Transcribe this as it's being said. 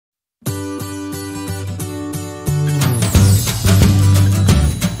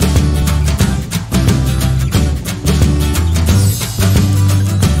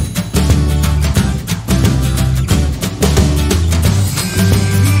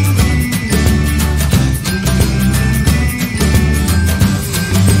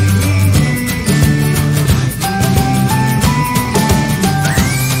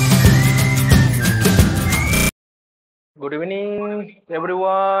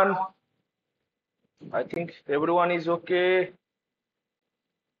everyone. I think everyone is okay.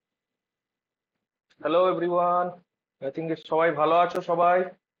 Hello everyone. I think সবাই ভালো আছো সবাই?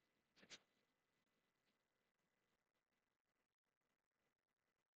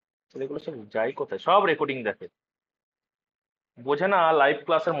 এগুলো সব যাই কোথায়, সব রেকর্ডিং দেখে, বোঝে না লাইভ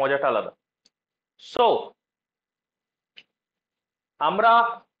ক্লাসের মজাটা আলাদা। সো আমরা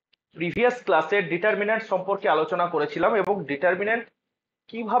প্রিভিয়াস ক্লাসে ডিটারমিন্যান্ট সম্পর্কে আলোচনা করেছিলাম এবং ডিটারমিন্যান্ট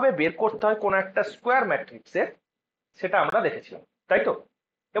কিভাবে বের করতে হয় কোন একটা স্কোয়ার ম্যাট্রিক্সের, সেটা আমরা দেখেছিলাম, তাই তো?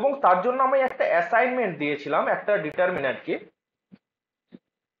 এবং তার জন্য আমি একটা অ্যাসাইনমেন্ট দিয়েছিলাম, একটা ডিটারমিন্যান্টকে,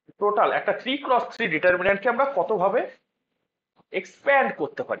 টোটাল একটা 3x3 ডিটারমিন্যান্টকে আমরা কতভাবে এক্সপ্যান্ড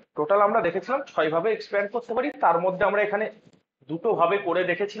করতে পারি। টোটাল আমরা দেখেছিলাম 6 ভাবে এক্সপ্যান্ড করতে পারি, তার মধ্যে আমরা এখানে 2টো ভাবে করে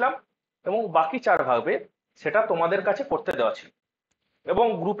দেখেছিলাম এবং বাকি 4 ভাবে সেটা তোমাদের কাছে করতে দেওয়া ছিল। এবং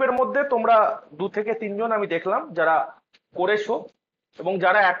গ্রুপের মধ্যে তোমরা 2 থেকে 3 জন আমি দেখলাম যারা করেছো, এবং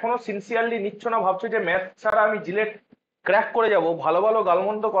যারা এখনো সিনসিয়ারলি নিচ্ছ না, ভাবছো যে ম্যাথ ছাড়া আমি জিলেট ক্র্যাক করে যাব, ভালো ভালো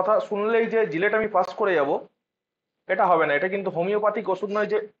গালমন্দ কথা শুনলেই যে জিলেট আমি পাস করে যাব, এটা হবে না। এটা কিন্তু হোমিওপ্যাথিক ওষুধ নয়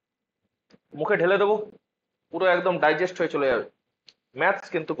যে মুখে ঢেলে দেবো পুরো একদম ডাইজেস্ট হয়ে চলে যাবে। ম্যাথস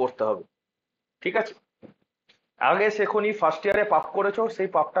কিন্তু করতে হবে, ঠিক আছে? আগে শেখনি, ফার্স্ট ইয়ারে পাপ করেছো, সেই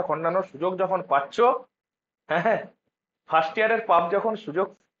পাপটা খণ্ডানোর সুযোগ যখন পাচ্ছ, হ্যাঁ, ফার্স্ট ইয়ারের পাপ যখন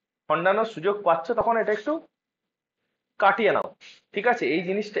খণ্ডানোর সুযোগ পাচ্ছ, তখন এটা একটু কাটিয়ে নাও, ঠিক আছে? এই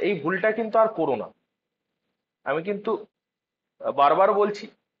জিনিসটা, এই ভুলটা কিন্তু আর করো না। আমি কিন্তু বারবার বলছি,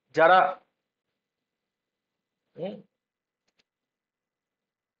 যারা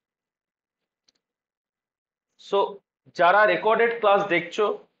সো যারা রেকর্ডেড ক্লাস দেখছো,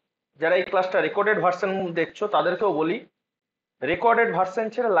 যারা এই ক্লাসটা রেকর্ডেড ভার্সন দেখছো, তাদেরকেও বলি রেকর্ডেড ভার্সন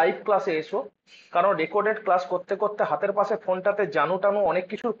ছেড়ে লাইভ ক্লাসে এসো, কারণ রেকর্ডেড ক্লাস করতে করতে হাতের পাশে ফোনটাতে জানু টানু অনেক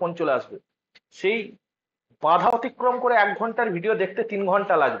কিছুর ফোন চলে আসবে, সেই বাধা অতিক্রম করে 1 ঘন্টার ভিডিও দেখতে 3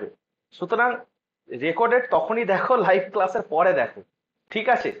 ঘন্টা লাগবে। সুতরাং রেকর্ডেড তখনই দেখো, লাইভ ক্লাসের পরে দেখো, ঠিক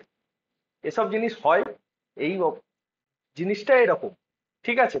আছে? এসব জিনিস হয়, এই জিনিসটা এরকম,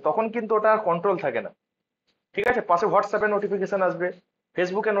 ঠিক আছে? তখন কিন্তু ওটা কন্ট্রোল থাকে না, ঠিক আছে? পাশে হোয়াটসঅ্যাপে নোটিফিকেশন আসবে,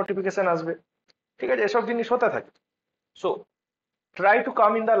 ফেসবুকে নোটিফিকেশন আসবে, ঠিক আছে? এসব জিনিস হতে থাকে। So try to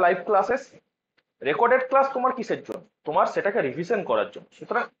come in the live classes. Recorded class তোমার কিসের জন্য? তোমার সেটাকে রিভিশন করার জন্য।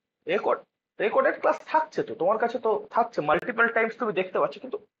 সুতরাং রেকর্ডেড ক্লাস থাকছে তো তোমার কাছে, তো থাকছে মাল্টিপল টাইমস, তুমি দেখতে পাচ্ছ,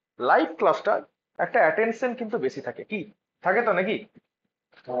 কিন্তু লাইভ ক্লাসটা একটা অ্যাটেনশন কিন্তু বেশি থাকে, কি থাকে তো নাকি?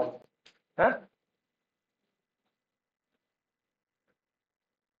 হ্যাঁ,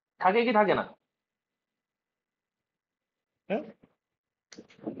 থাকে কি থাকে না? হুম,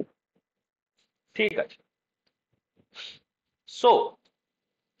 ঠিক আছে। সো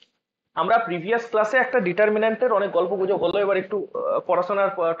আমরা প্রিভিয়াস ক্লাসে একটা ডিটারমিন্যান্টের অনেক গল্প গুজব হলো, এবার একটু পড়াশোনার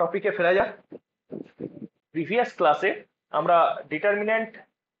টপিকে ফেরা যাক। প্রিভিয়াস ক্লাসে আমরা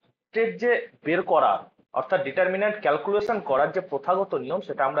ডিটারমিন্যান্টের যে বের করা, অর্থাৎ ডিটারমিন্যান্ট ক্যালকুলেশন করার যে প্রথাগত নিয়ম,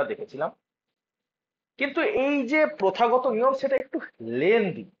 সেটা আমরা দেখেছিলাম। কিন্তু এই যে প্রথাগত নিয়ম, সেটা একটু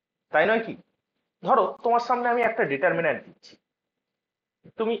লেন্দি, তাই নয় কি? ধরো তোমার সামনে আমি একটা ডিটারমিন্যান্ট দিচ্ছি,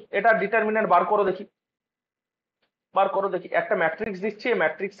 তুমি এটা ডিটারমিন্যান্ট বার করো দেখি, একটা ম্যাট্রিক্স দিচ্ছি, এই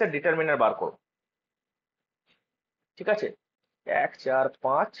ম্যাট্রিক্সের ডিটারমিন্যান্ট বার করো, ঠিক আছে? 1 4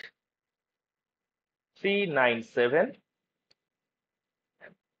 5 3 9 7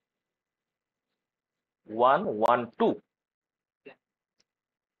 1 1 2।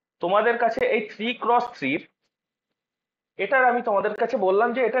 তোমাদের কাছে এই 3x3 এটার আমি তোমাদের কাছে বললাম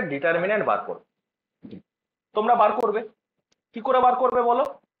যে এটা ডিটারমিন্যান্ট বার করো, তোমরা বার করবে। কি করে বার করবে বলো?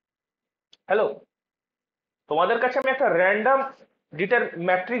 হ্যালো, তোমাদের কাছে আমি একটা র্যান্ডম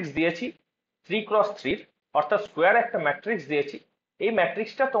ম্যাট্রিক্স দিয়েছি 3x3, অর্থাৎ স্কোয়ার একটা ম্যাট্রিক্স দিয়েছি। এই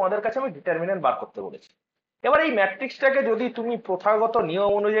ম্যাট্রিক্সটা তোমাদের কাছে আমি ডিটারমিন্যান্ট বার করতে বলেছি। এবার এই ম্যাট্রিক্সটাকে যদি তুমি প্রথাগত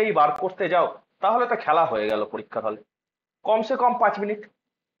নিয়ম অনুযায়ী বার করতে যাও, তাহলে তো খেলা হয়ে গেল পরীক্ষা হলে। কমসে কম 5 মিনিট,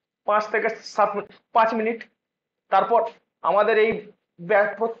 5 থেকে 7 মিনিট, 5 মিনিট। তারপর আমাদের এই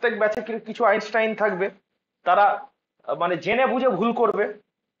প্রত্যেক ব্যাচে কিছু আইনস্টাইন থাকবে, তারা মানে জেনে বুঝে ভুল করবে,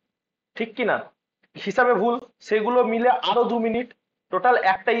 ঠিক কি না? হিসাবে ভুল, সেগুলো মিলে আরো 2 মিনিট, টোটাল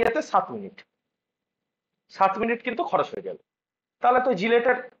একটা ইয়েতে 7 মিনিট। 7 মিনিট কিন্তু খরচ হয়ে যাবে। তাহলে তো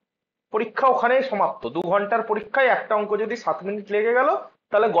জিলেটের পরীক্ষা ওখানেই সমাপ্ত। 2 ঘন্টার পরীক্ষায় একটা অঙ্ক যদি 7 মিনিট লেগে গেল,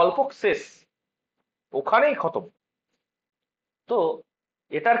 তাহলে গল্প শেষ, ওখানেই খতম। তো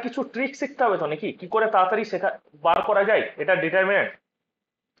এটার কিছু ট্রিক শিখতে হবে তো নাকি, কি করে তাড়াতাড়ি শেখা বার করা যায় এটা ডিটারমিন্যান্ট,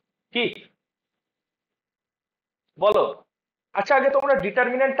 কি বলো? আচ্ছা, আগে তোমরা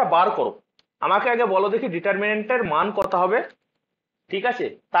ডিটারমিন্যান্টটা বার করো, আমাকে আগে বলো দেখি ডিটারমিন্যান্টের মান কত হবে, ঠিক আছে?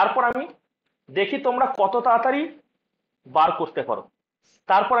 তারপর আমি দেখি তোমরা কত তাড়াতাড়ি বার করতে পারো,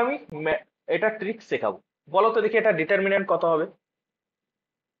 তারপর আমি এটা ট্রিক শেখাবো। বলো তো দেখি এটা ডিটারমিন্যান্ট কত হবে?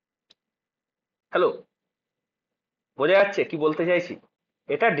 হ্যালো, বোঝা যাচ্ছে কি বলতে চাইছি?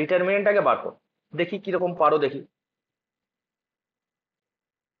 এটা ডিটারমিনেন্ট আগে বার কর, দেখি কিরকম পারো দেখি।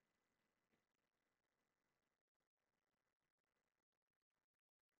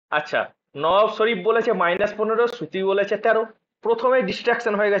 আচ্ছা, নওয়াব শরীফ বলেছে -15, শ্রুতি বলেছে 13। প্রথমে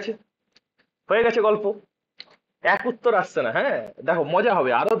ডিস্ট্রাকশন হয়ে গেছে, হয়ে গেছে গল্প। এক উত্তর আসছে না। হ্যাঁ, দেখো মজা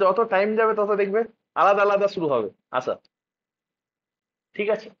হবে, আরো যত টাইম যাবে তত দেখবে আলাদা আলাদা শুরু হবে আচ্ছা, ঠিক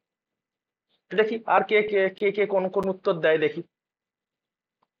আছে। দেখি আর কে কে কে কে কোন কোন উত্তর দেয় দেখি।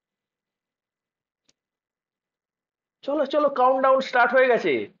 চলো চলো, কাউন্টডাউন স্টার্ট হয়ে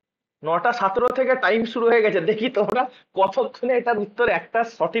গেছে। 9টা 17 থেকে টাইম শুরু হয়ে গেছে, দেখি তোমরা কতক্ষণে এটার উত্তর, একটা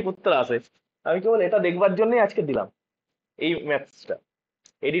সঠিক উত্তর আসে। আমি কেবল এটা দেখবার জন্যই আজকে দিলাম এই ম্যাথসটা,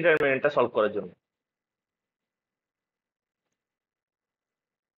 এই ডিটারমিনেন্টটা সলভ করার জন্য।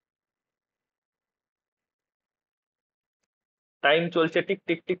 টাইম চলছে টিক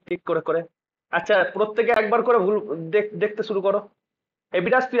টিক টিক টিক করে করে। আচ্ছা, প্রত্যেকে একবার করে ভুল দেখতে শুরু করো। এই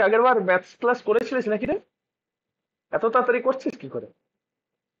বিরাজ, তুই আগের বার ম্যাথস ক্লাস করেছিলিস নাকি রে? এত তাড়াতাড়ি করছিস কি করে?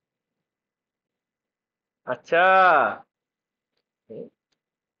 আচ্ছা,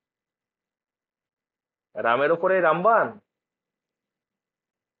 রামের ওপরে রামবান,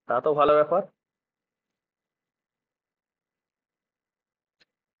 তা তো ভালো ব্যাপার।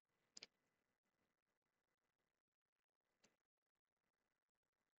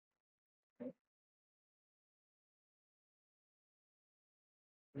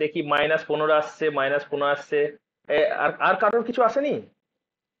 দেখি -15 আসছে, -15 আসছে। আর আর কারোর কিছু আসেনি?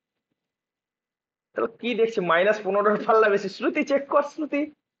 তাহলে কি দেখছি, -15-এর পাল্লা বেশি। শ্রুতি চেক কর, শ্রুতি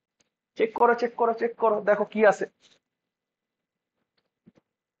চেক করো, চেক করো, চেক করো, দেখো কি আসে।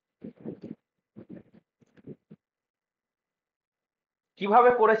 কিভাবে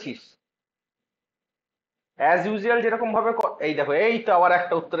করেছিস? অ্যাজ ইউজুয়াল যেরকম ভাবে এই দেখো, এই তো আবার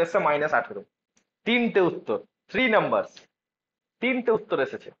একটা উত্তর এসেছে -18। তিনটে উত্তর, 3 নাম্বার, তিনটে উত্তর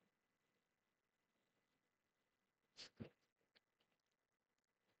এসেছে।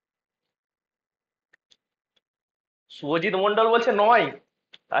 শুভজিৎ মন্ডল বলছে 9।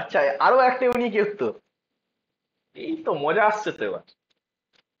 আচ্ছা, আরো একটা ইউনিক উত্তর। এই তো মজা আসছে তো এবার।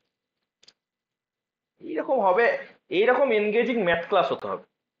 এইরকম হবে, এইরকম এনগেজিং ম্যাথ ক্লাস হতে হবে,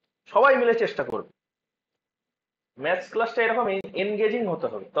 সবাই মিলে চেষ্টা করবে। ম্যাথস ক্লাসটা এরকম এনগেজিং হতে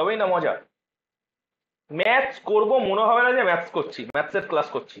হবে, তবেই না মজা। ম্যাথস করব মনে হবে না যে ম্যাথস করছি, ম্যাথসের ক্লাস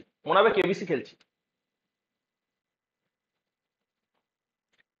করছি, মনে হবে কেবিসি খেলছি।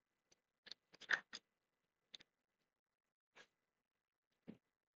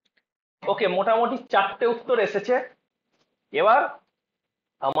 ওকে, মোটামুটি 4টে উত্তর এসেছে। এবার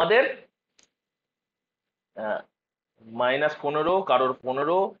আমাদের -15, কারোর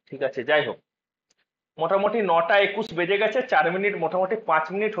 15, ঠিক আছে, যাই হোক। মোটামুটি 9টা 21 বেজে গেছে, 4 মিনিট, মোটামুটি 5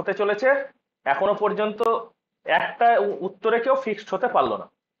 মিনিট হতে চলেছে। এখনো পর্যন্ত একটা উত্তরে কেউ ফিক্সড হতে পারলো না,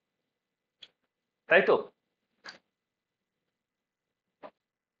 তাই তো?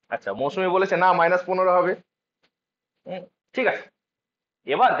 আচ্ছা, মৌসুমী বলেছে না -15 হবে। হুম, ঠিক আছে।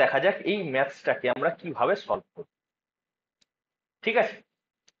 এবার দেখা যাক এই ম্যাথসটাকে আমরা কিভাবে সলভ করি, ঠিক আছে।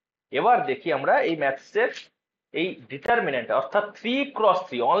 এবার দেখি আমরা এই ম্যাথসের এই ডিটারমিনেন্ট, অর্থাৎ 3x3,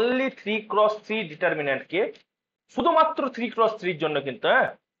 অনলি 3x3 ডিটারমিনেন্টকে, শুধুমাত্র 3x3 জন্য কিন্তু, হ্যাঁ,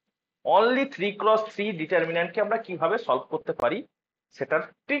 অনলি 3x3 ডিটারমিনেন্টকে আমরা কিভাবে সলভ করতে পারি সেটার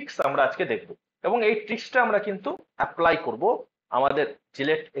ট্রিক্স আমরা আজকে দেখব। এবং এই ট্রিক্সটা আমরা কিন্তু অ্যাপ্লাই করব আমাদের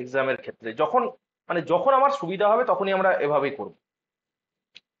জিলেট এক্সামের ক্ষেত্রে, যখন যখন আমার সুবিধা হবে তখনই আমরা এভাবেই করব।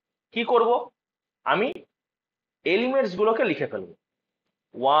 কি করব? আমি এলিমেন্টস গুলোকে লিখে ফেলবো।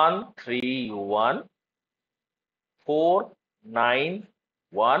 1 3 1, 4 9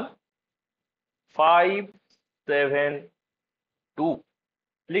 1, 5 7 2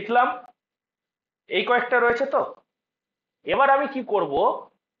 লিখলাম। এই কয়েকটা রয়েছে তো। এবার আমি কি করব,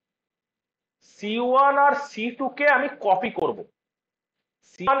 C1 আর C2 কে আমি কপি করব।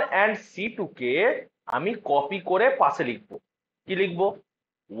 C1 অ্যান্ড C2 কে আমি কপি করে পাশে লিখবো। কি লিখবো?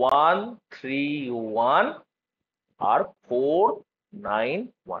 1 3 1 আর 4 9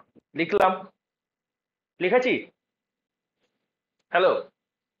 1 লিখলাম। লিখেছি? হ্যালো,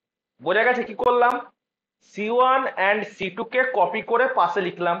 বোঝা গেছে কি করলাম? C1 and C2 K copy করে পাশে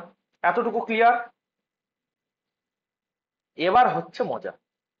লিখলাম। এতটুকু ক্লিয়ার? এবার হচ্ছে মজা।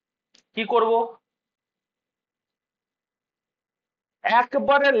 কি করব?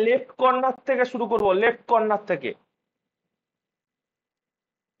 একবারে লেফট কর্নার থেকে শুরু করব, লেফট কর্নার থেকে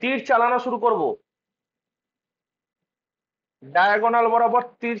তীর চালানো শুরু করব, ডায়াগোনাল বরাবর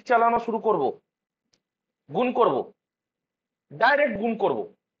তীর চালানো শুরু করব, গুণ করব, ডাইরেক্ট গুণ করব।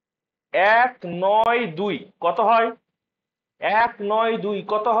 1 9 2 কত হয়? 1 9 2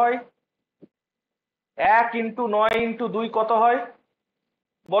 কত হয়? 1 ইন্টু 9 ইন্টু 2 কত হয়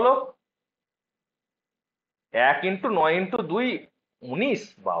বলো? 1 ইন্টু 9 ইন্টু 2 19।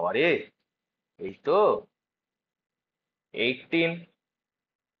 বাবারে, এই তো 18।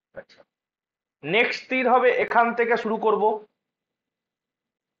 আচ্ছা, নেক্সট তীর হবে এখান থেকে শুরু করব।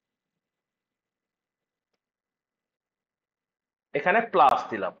 এখানে প্লাস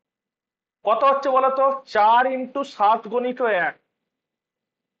দিলাম। কত হচ্ছে বলো তো? 4 ইন্টু 7 গণিত 1,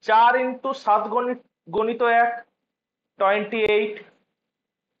 4 ইন্টু 7 গণিত 1 28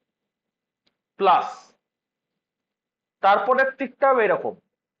 প্লাস, তারপরের তীরটা হবে এরকম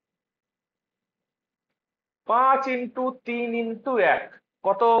 5 ইন্টু 3 ইন্টু 1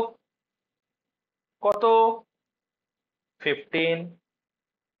 কত কত 15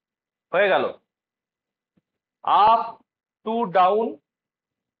 হয়ে গেল। আপ টু ডাউন,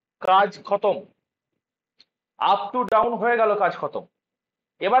 কাজ খতম। আপ টু ডাউন হয়ে গেল, কাজ খতম।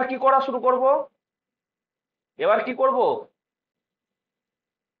 এবার কি করা শুরু করব? এবার কি করব?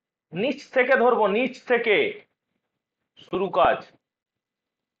 নিচ থেকে ধরবো, নিচ থেকে শুরু কাজ।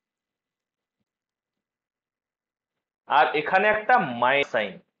 আর এখানে একটা মাইনাস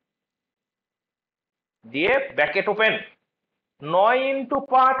সাইন দিয়ে ব্র্যাকেট ওপেন। 9 ইন্টু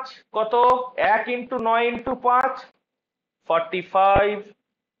 5 কত? 1 into 9 into 5 45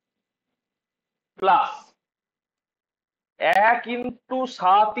 plus 1 into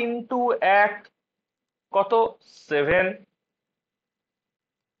 7 into 1 কত 7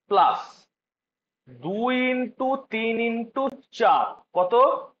 প্লাস 2 ইন্টু 3 ইন্টু 4 কত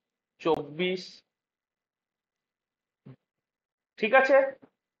 24। ঠিক আছে,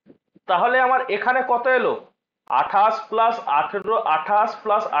 তাহলে আমার এখানে কত এলো? 28 প্লাস 18, 28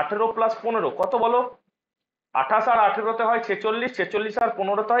 প্লাস 18 প্লাস 15 কত বলো? 28 আর 18তে হয় 46, 46 আর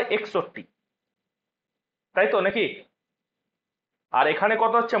 15তে হয় 61, তাই তো নাকি? আর এখানে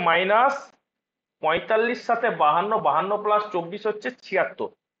কত হচ্ছে? মাইনাস 45 সাথে 52, 52 প্লাস 24 হচ্ছে 76।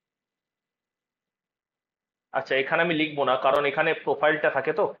 আচ্ছা, এখানে আমি লিখবো না, কারণ এখানে প্রোফাইলটা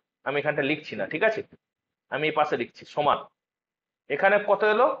থাকে তো, আমি এখানটা লিখছি না। ঠিক আছে, আমি এই পাশে লিখছি সমান। এখানে কত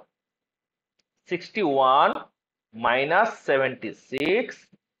এলো? 61 মাইনাস 76,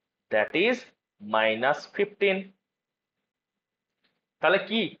 দ্যাট ইজ মাইনাস 15। তাহলে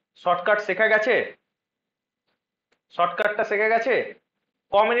কি শর্টকাট শেখা গেছে? শর্টকাটটা শেখা গেছে।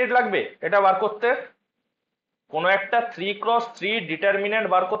 ক মিনিট লাগবে এটা বার করতে? কোনো একটা 3x3 ডিটারমিনেন্ট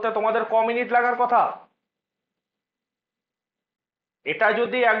বার করতে তোমাদের ক মিনিট লাগার কথা? এটা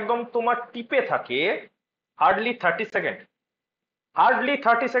যদি একদম তোমার টিপে থাকে, হার্ডলি 30 সেকেন্ড। হার্ডলি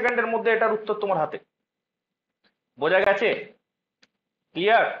 30 সেকেন্ডের মধ্যে এটার উত্তর তোমার হাতে। বোঝা গেছে?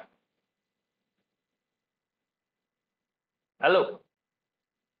 ক্লিয়ার? হ্যালো,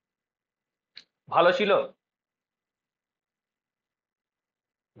 ভালো ছিল?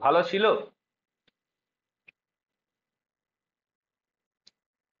 ভালো ছিল?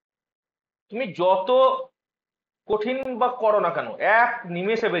 তুমি যত কঠিন বা করো না কেন, এক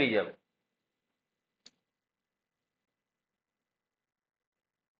নিমেষে বেরিয়ে যাবে।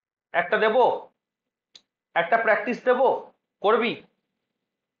 একটা দেবো, একটা প্র্যাকটিস দেবো, করবি?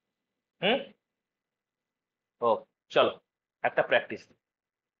 হুম? ও, চলো একটা প্র্যাকটিস।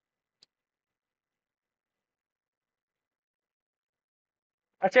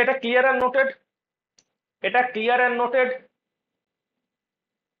 আচ্ছা, এটা ক্লিয়ার অ্যান্ড নোটেড? এটা ক্লিয়ার অ্যান্ড নোটেড?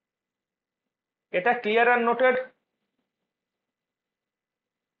 এটা ক্লিয়ার অ্যান্ড নোটেড?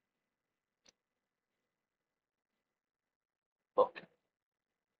 ওকে,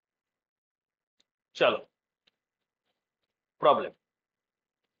 চলো প্রবলেম।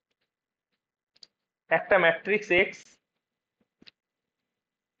 একটা ম্যাট্রিক্স এক্স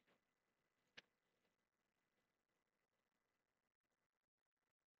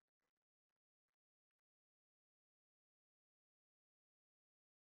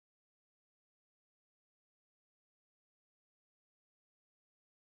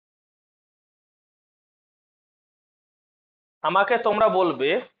আমাকে তোমরা বলবে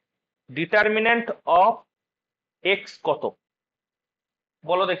ডিটারমিনেন্ট অফ এক্স কত,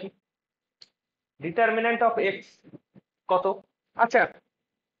 বলো দেখি। ডিটারমিনেন্ট অফ এক্স কত? আচ্ছা,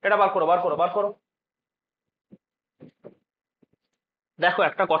 এটা বার করো, বার করো, বার করো। দেখো,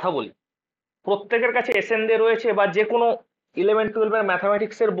 একটা কথা বলি, প্রত্যেকের কাছে এসএনডে রয়েছে, বা যে কোনো 11-12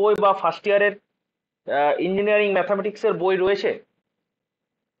 ম্যাথামেটিক্সের বই বা ফার্স্ট ইয়ারের ইঞ্জিনিয়ারিং ম্যাথামেটিক্সের বই রয়েছে।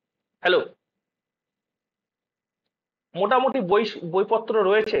 হ্যালো, মোটামুটি বইপত্র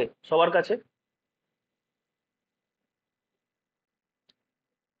রয়েছে সবার কাছে।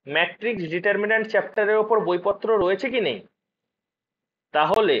 ম্যাট্রিক্স ডিটারমিন্যান্ট চ্যাপ্টারের ওপর বইপত্র রয়েছে কি নেই?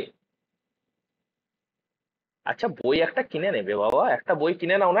 তাহলে আচ্ছা বই একটা কিনে নেবে বাবা, একটা বই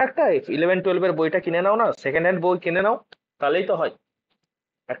কিনে নাও না, একটা 11-12 বইটা কিনে নাও না, সেকেন্ড হ্যান্ড বই কিনে নাও, তাহলেই তো হয়।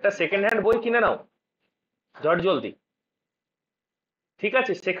 একটা সেকেন্ড হ্যান্ড বই কিনে নাও ঝট জলদি। ঠিক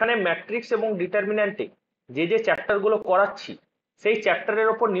আছে, সেখানে ম্যাট্রিক্স এবং ডিটারমিন্যান্টে যে যে চ্যাপ্টার গুলো করাচ্ছি সেই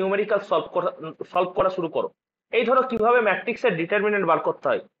চ্যাপ্টারের ওপর নিউমেরিক্যাল সলভ করা শুরু করো। এই ধরো কিভাবে ম্যাট্রিক্সের ডিটারমিন্যান্ট বার করতে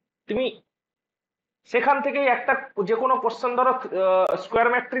হয়, তুমি সেখান থেকেই একটা যে কোনো কোশ্চেন ধরো, স্কোয়ার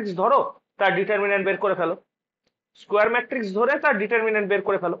ম্যাট্রিক্স ধরো, তার ডিটারমিন্যান্ট বের করে ফেলো, স্কোয়ার ম্যাট্রিক্স ধরে তার ডিটারমিন্যান্ট বের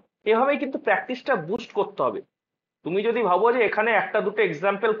করে ফেলো। এভাবেই কিন্তু প্র্যাকটিসটা বুস্ট করতে হবে। তুমি যদি ভাবো যে এখানে একটা দুটো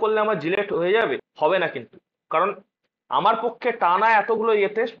এক্সাম্পল করলে আমার জিলেট হয়ে যাবে, হবে না কিন্তু। কারণ আমার পক্ষে টানা এতগুলো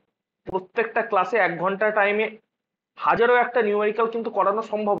ইয়েতে প্রত্যেকটা ক্লাসে 1 ঘন্টা টাইমে হাজারো একটা নিউমেরিক্যাল কিন্তু করানো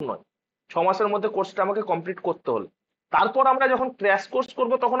সম্ভব নয়। 6 মাসের মধ্যে কোর্সটা আমাকে কমপ্লিট করতে হলে, তারপর আমরা যখন ক্র্যাশ কোর্স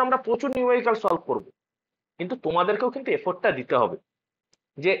করব তখন আমরা প্রচুর নিউমেরিক্যাল সলভ করব। কিন্তু তোমাদেরকেও কিন্তু এফোর্টটা দিতে হবে,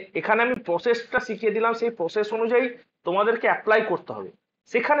 যে এখানে আমি প্রসেসটা শিখিয়ে দিলাম, সেই প্রসেস অনুযায়ী তোমাদেরকে অ্যাপ্লাই করতে হবে।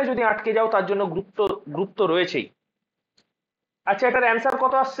 সেখানে যদি আটকে যাও তার জন্য গ্রুপ তো রয়েছেই। আচ্ছা, এটার অ্যান্সার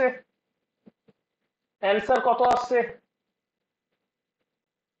কত আসছে? অ্যান্সার কত আসছে?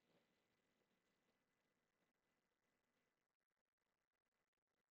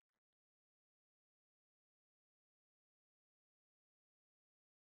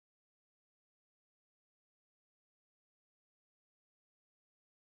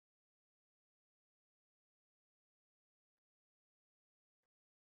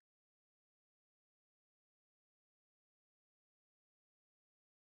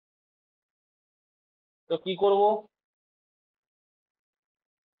 তো কি করব?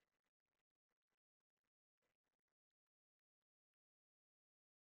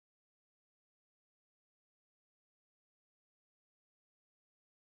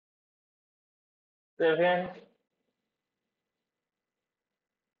 7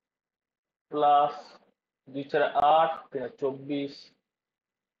 + 2 × 8 = 24,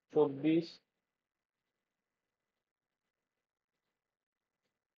 24।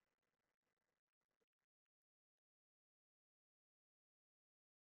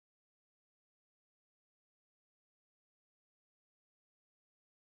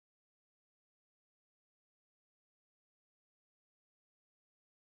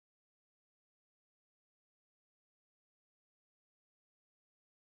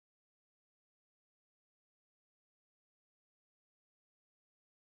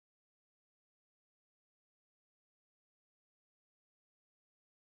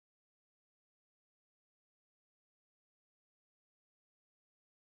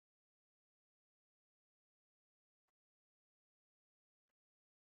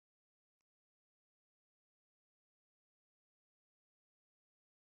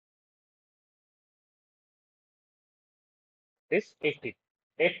 Is 18.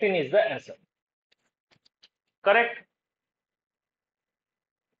 18 is the answer. Correct?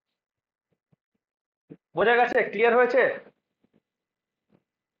 বোঝা গেছে? ক্লিয়ার হয়েছে?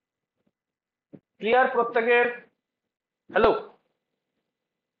 ক্লিয়ার প্রত্যেকের? হ্যালো,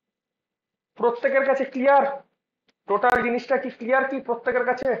 প্রত্যেকের কাছে ক্লিয়ার? টোটাল জিনিসটা কি ক্লিয়ার কি প্রত্যেকের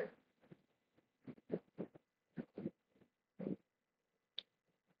কাছে?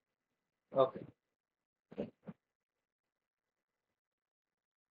 ওকে,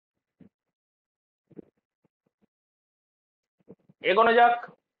 এগোনো যাক,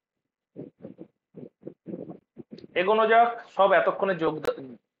 এগোনো যাক। সব এতক্ষণে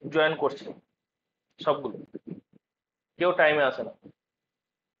জয়েন করছে সবগুলো, কেউ টাইমে আসে না।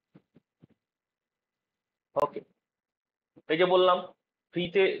 ওকে, এই যে বললাম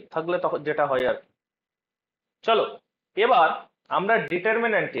ফ্রিতে থাকলে তখন যেটা হয় আর কি। চলো, এবার আমরা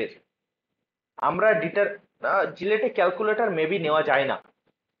ডিটারমিন্যান্টের, আমরা জিলেটে ক্যালকুলেটর মেবি নেওয়া যায় না,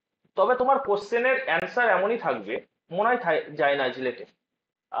 তবে তোমার কোশ্চেনের অ্যান্সার এমনই থাকবে, মনে হয় যায় না জিলেটে,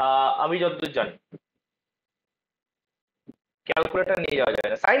 আমি যতদূর জানি ক্যালকুলেটর নিয়ে যাওয়া যায়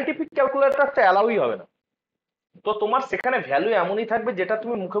না, সাইন্টিফিক ক্যালকুলেটরটা অ্যালাউই হবে না। তো তোমার সেখানে ভ্যালু এমনই থাকবে যেটা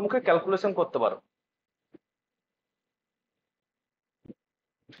তুমি মুখে মুখে ক্যালকুলেশন করতে পারো।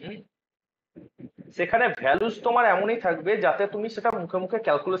 হুম, সেখানে ভ্যালুস তোমার এমনই থাকবে যাতে তুমি সেটা মুখে মুখে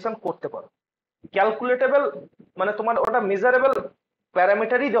ক্যালকুলেশন করতে পারো। ক্যালকুলেটেবল মানে তোমার ওটা মেজারেবল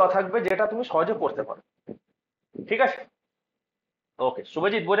প্যারামিটারই দেওয়া থাকবে যেটা তুমি সহজে করতে পারো। ঠিক আছে? ওকে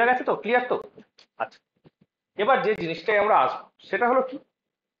শুভজিৎ, বোঝা গেছে তো? ক্লিয়ার তো? আচ্ছা, এবার যে জিনিসটাই আমরা আসবো সেটা হলো কি,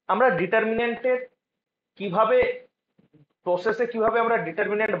 আমরা ডিটারমিনেন্টের কিভাবে, প্রসেসে কিভাবে আমরা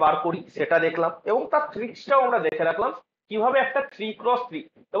ডিটারমিনেন্ট বার করি সেটা দেখলাম, এবং তার ট্রিক্সটাও আমরা দেখে রাখলাম, কিভাবে একটা 3 × 3,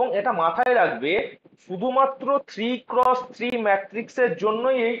 এবং এটা মাথায় রাখবে শুধুমাত্র 3 × 3 ম্যাট্রিক্সের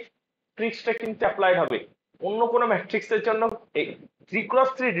জন্যই এই ট্রিক্সটা কিন্তু অ্যাপ্লাইড হবে। অন্য কোনো ম্যাট্রিক্সের জন্য এই 3 ×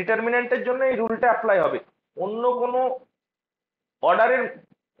 3 ডিটারমিনেন্টের জন্য এই রুলটা অ্যাপ্লাই হবে, অন্য কোনো অর্ডারের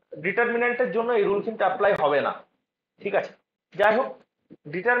ডিটারমিনেন্টের জন্য এই রুল কিন্তু অ্যাপ্লাই হবে না, ঠিক আছে। যাই হোক,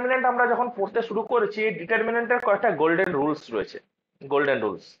 ডিটারমিনেন্ট আমরা যখন পড়তে শুরু করেছি, এই ডিটারমিনেন্টের কয়েকটা গোল্ডেন রুলস রয়েছে, গোল্ডেন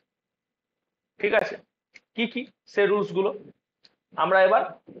রুলস, ঠিক আছে। কি কি সেই রুলস গুলো আমরা এবার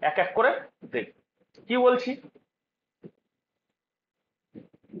এক এক করে দেখব। কি বলছি,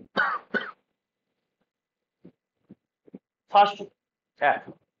 ফার্স্ট এক,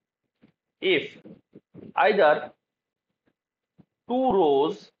 if either two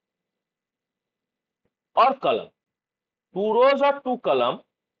rows or column, two rows or two column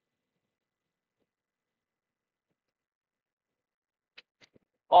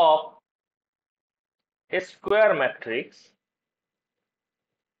of a square matrix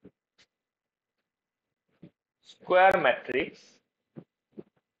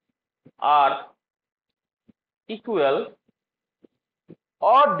are equal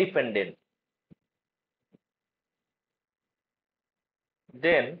or dependent,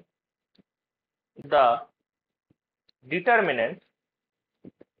 then the determinant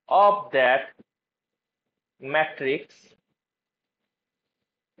of that matrix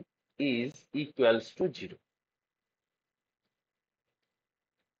is equals to 0.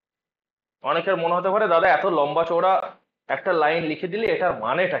 অনেকের মনে হতে পারে দাদা এত লম্বা চওড়া একটা লাইন লিখে দিলে এটার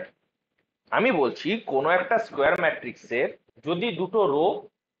মানেটা কি। আমি বলছি কোন একটা স্কোয়ার ম্যাট্রিক্সের যদি দুটো রো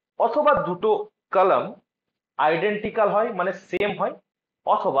অথবা দুটো কলাম আইডেন্টিক্যাল হয়, মানে সেম হয়,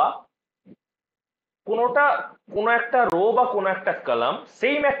 অথবা কোনো একটা রো বা কোনো একটা কলাম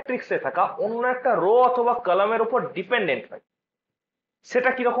সেই ম্যাট্রিক্সে থাকা অন্য একটা রো অথবা কলামের উপর ডিপেন্ডেন্ট হয়, সেটা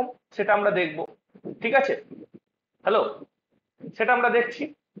কিরকম সেটা আমরা দেখব, ঠিক আছে। হ্যালো, সেটা আমরা দেখছি,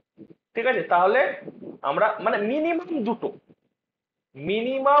 ঠিক আছে। তাহলে আমরা মানে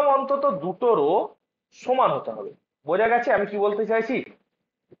মিনিমাম অন্তত দুটো রো সমান হতে হবে, বোঝা গেছে আমি কি বলতে চাইছি।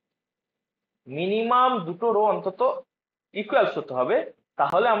 মিনিমাম দুটো রো অন্তত ইকুয়ালস হতে হবে,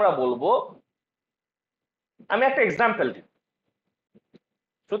 তাহলে আমরা বলবো। আমি একটা এক্সাম্পল দিই,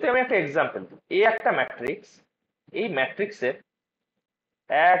 যদি আমি একটা এক্সাম্পল দিই, এই একটা ম্যাট্রিক্স, এই ম্যাট্রিক্সের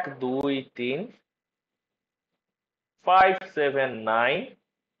 1 2 3 5 7 9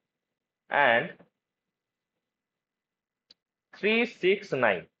 and 3 6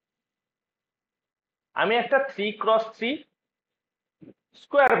 9, আমি একটা 3x3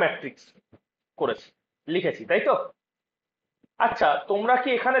 স্কোয়ার ম্যাট্রিক্স করেছি, লিখেছি, তাই তো। আচ্ছা, তোমরা কি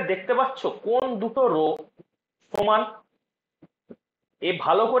এখানে দেখতে পাচ্ছ কোন দুটো রো সমান?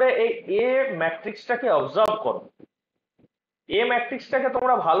 ভালো করে এই এ ম্যাট্রিক্সটাকে অবজার্ভ করো, এ ম্যাট্রিক্সটাকে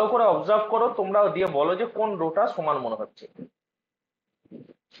তোমরা ভালো করে অবজার্ভ করো, তোমরা দিয়ে বলো যে কোন রোটা সমান মনে হচ্ছে।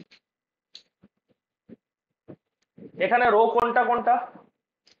 এখানে রো কোনটা কোনটা?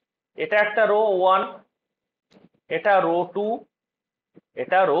 এটা একটা রো 1, এটা রো 2,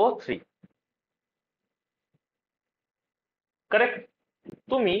 এটা রো 3, কারেক্ট।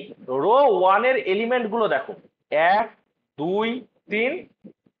 তুমি রো 1 এর এলিমেন্ট গুলো দেখো, 1 2 3,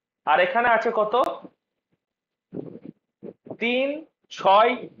 আর এখানে আছে কত? 3 6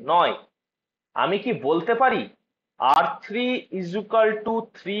 9। আমি কি বলতে পারি R3 is equal to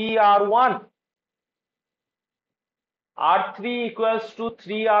 3R1, R3 equals to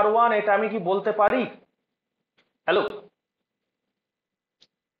 3R1, এটা আমি কি বলতে পারি? হ্যালো,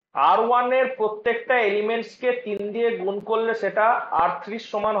 R1 এর প্রত্যেকটা এলিমেন্টস কে 3 দিয়ে গুণ করলে সেটা R3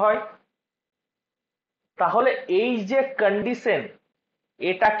 সমান হয়। তাহলে এই যে কন্ডিশন,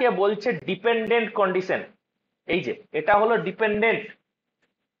 এটাকে বলছে ডিপেন্ডেন্ট কন্ডিশন। এই যে এটা হলো ডিপেন্ডেন্ট,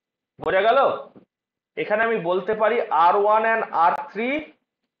 বোঝা গেল। এখানে আমি বলতে পারি R1 and R3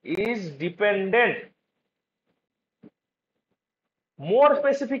 is dependent। More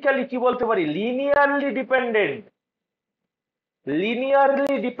specifically কি বলতে পারি? Linearly dependent,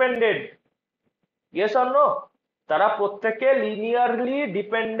 linearly dependent, yes or no? তারা প্রত্যেকে লিনিয়ারলি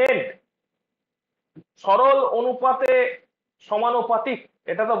ডিপেন্ডেন্ট, সরল অনুপাতে সমানুপাতিক,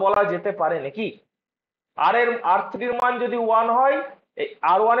 এটা তো বলা যেতে পারে নাকি। R3 এর মান যদি 1 হয়,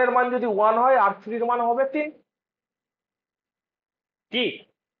 R1 এর মান যদি 1 হয়, R3 এর মান হবে 3, কি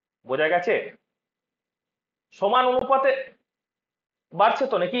বোঝা গেছে? সমান অনুপাতে বাড়ছে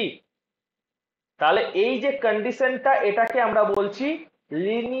তো নাকি। তাহলে এই যে কন্ডিশনটা, এটাকে আমরা বলছি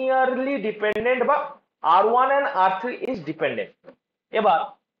লিনিয়ারলি ডিপেন্ডেন্ট, বা R1 and R3 is dependent. এবার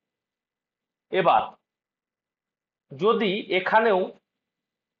এবার যদি এখানেও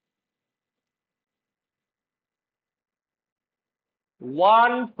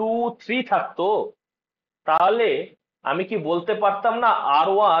 1 2 3 থাকতো, তাহলে আমি কি বলতে পারতাম না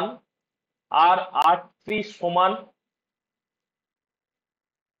R1 আর R3 সমান?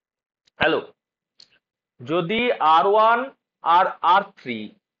 হ্যালো, যদি R1 আর R3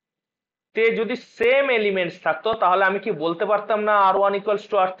 তে যদি সেম এলিমেন্টস থাকতো তাহলে আমি কি বলতে পারতাম না R1 ইকুয়ালস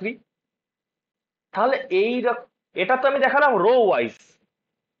টু R3? তাহলে এটা তো আমি দেখালাম রো ওয়াইজ,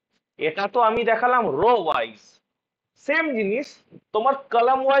 এটা তো আমি দেখালাম রো ওয়াইজ। সেম জিনিস তোমার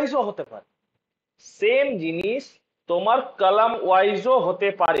কলাম ওয়াইজও হতে পারে, সেম জিনিস তোমার কলাম ওয়াইজও হতে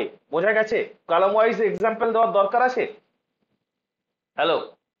পারে। বোঝা গেছে? কলাম ওয়াইজ এক্সাম্পল দেওয়ার দরকার আছে? হ্যালো,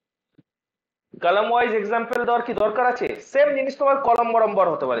 কলাম ওয়াইজ এক্সাম্পল দেওয়ার কি দরকার আছে? সেম জিনিস তোমার কলাম বরাবর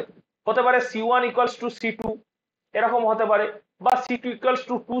হতে পারে, হতে পারে C1 ইকুয়ালস টু C2 এরকম হতে পারে, বা C2 equals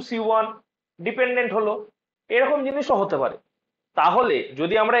to 2C1 dependent হলো, এরকম জিনিসও হতে পারে। তাহলে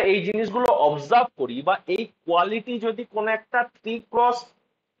যদি আমরা এই জিনিসগুলো অবজার্ভ করি, বা এই কোয়ালিটি যদি কোনো একটা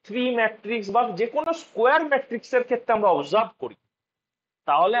 3x3 ম্যাট্রিক্স বা যে কোনো স্কোয়ার ম্যাট্রিক্সের ক্ষেত্রে আমরা অবজার্ভ করি,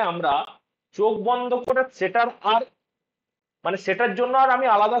 তাহলে আমরা চোখ বন্ধ করে সেটার আর মানে সেটার জন্য আর আমি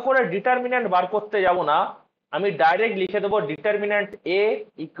আলাদা করে ডিটারমিন্যান্ট বার করতে যাব না, আমি ডাইরেক্ট লিখে দেবো ডিটারমিন্যান্ট এ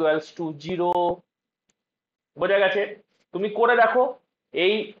ইকুয়ালস টু 0। বোঝা গেছে? তুমি করে দেখো,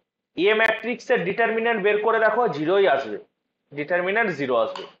 এই এ ম্যাট্রিক্সের ডিটারমিন্যান্ট বের করে দেখো, 0ই আসবে, ডিটারমিন্যান্ট 0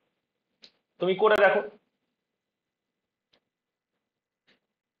 আসবে। তুমি করে দেখো।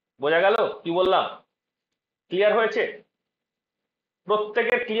 বোঝা গেল কি বললাম? ক্লিয়ার হয়েছে?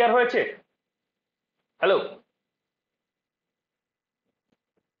 প্রত্যেকের ক্লিয়ার হয়েছে? হ্যালো,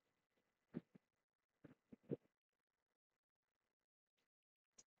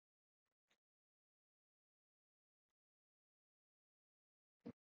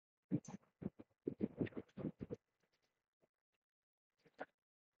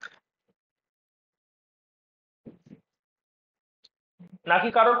 নাকি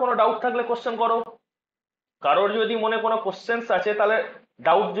কারোর কোনো ডাউট থাকলে কোশ্চেন করো? কারোর যদি মনে কোনো কোশ্চেন্স আছে তাহলে,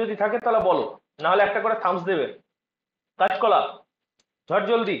 ডাউট যদি থাকে তাহলে বলো, না হলে একটা করে থামস দেবে। কাজকলা, ঝট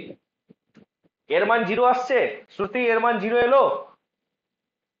জলদি। এর মান 0 আসছে? শ্রুতি, এর মান 0 এলো?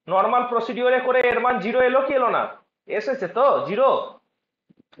 নর্মাল প্রসিডিওরে করে এর মান 0 এলো কি এলো না? এসেছে তো 0।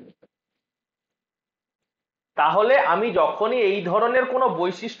 তাহলে আমি যখনই এই ধরনের কোনো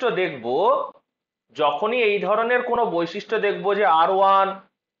বৈশিষ্ট্য দেখব, যখনই এই ধরনের কোনো বৈশিষ্ট্য দেখব যে R1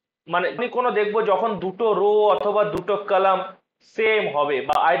 মানে আমি কোনো দেখবো যখন দুটো রো অথবা দুটো কলাম সেম হবে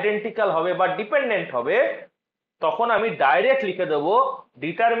বা আইডেন্টিক্যাল হবে বা ডিপেন্ডেন্ট হবে, তখন আমি ডাইরেক্ট লিখে দেবো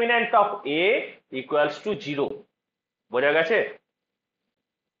determinant of A equals to 0। বোঝা গেছে?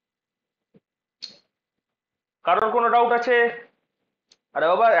 কারোর কোনো ডাউট আছে? আরে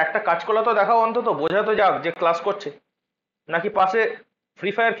বাবা, একটা কাজ করলে তো দেখাও, অন্তত বোঝা তো যাক যে ক্লাস করছে, নাকি পাশে ফ্রি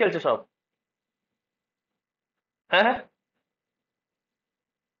ফায়ার খেলছে সব? হ্যাঁ হ্যাঁ,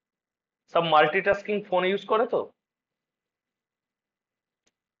 সব মাল্টিটাস্কিং ফোন ইউজ করে তো।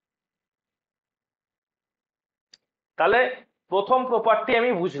 তাহলে প্রথম প্রপার্টি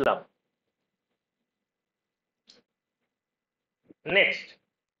আমি বুঝলাম। নেক্সট,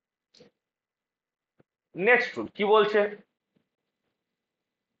 নেক্সট রুল কি বলছে?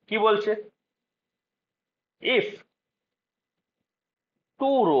 কি বলছে? if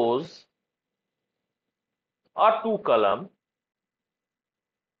two rows or two column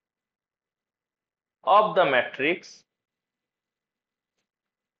of the matrix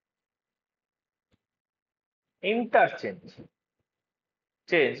interchanged,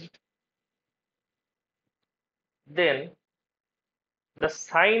 then the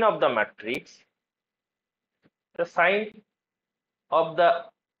sign of the matrix, the sign of the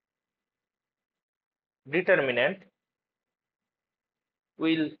determinant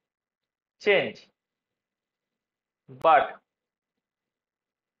will change, but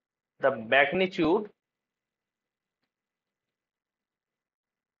the magnitude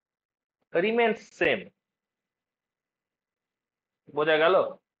remains same। বোঝা গেল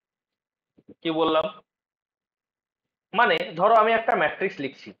কি বললাম? মানে ধরো আমি একটা ম্যাট্রিক্স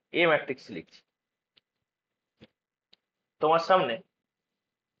লিখছি, এ ম্যাট্রিক্স লিখছি তোমার সামনে,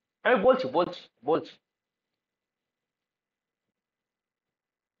 আমি বলছি বলছি বলছি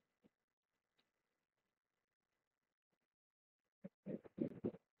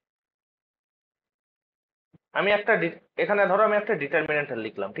আমি একটা এখানে ধরো আমি একটা ডিটারমিনেন্ট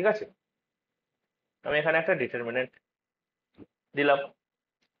লিখলাম, ঠিক আছে? আমি এখানে একটা ডিটারমিনেন্ট দিলাম।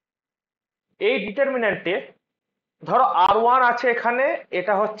 এই ডিটারমিনেন্টে ধরো R1 আছে এখানে,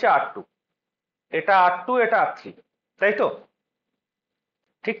 এটা হচ্ছে R2, এটা R2, এটা R3, তাই তো?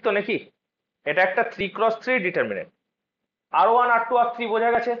 ঠিক তো নাকি? এটা একটা 3x3 determinant, R1 R2 R3। বোঝা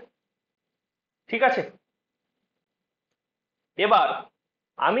গেছে? ঠিক আছে। এবার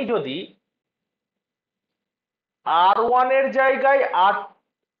আমি যদি R1 এর জায়গায়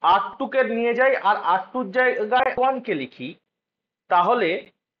R2 কে নিয়ে যাই আর R2 এর জায়গায় 1 কে লিখি, তাহলে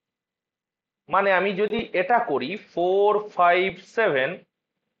মানে আমি যদি এটা করি 4 5 7,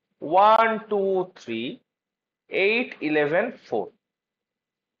 1 2 3 8 11 4।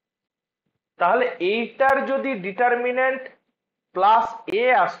 তাহলে এইটার যদি ডিটারমিনেন্ট প্লাস এ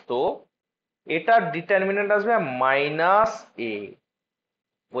আসতো, এটার ডিটারমিনেন্ট আসবে মাইনাস এ।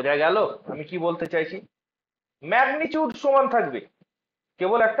 বোঝা গেল আমি কি বলতে চাইছি? ম্যাগনিটিউড সমান থাকবে,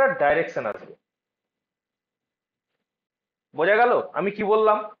 কেবল একটা ডাইরেকশন আসবে। বোঝা গেল আমি কি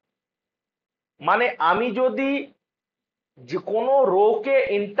বললাম? মানে আমি যদি যে কোনো রো কে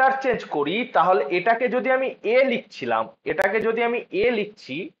ইন্টারচেঞ্জ করি, তাহলে এটাকে যদি আমি এ লিখছিলাম, এটাকে যদি আমি এ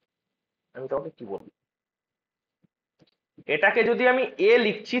লিখছি, আমি তোমাকে কি বলবো, এটাকে যদি আমি এ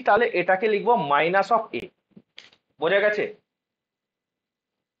লিখছি তাহলে এটাকে লিখবো মাইনাস অফ এ। বোঝা গেছে?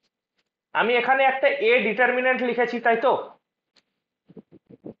 আমি এখানে একটা এ ডিটারমিনেন্ট লিখেছি, তাই তো?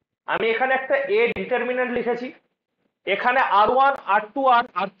 আমি এখানে একটা এ ডিটারমিনেন্ট লিখেছি। এখানে আর1 আর2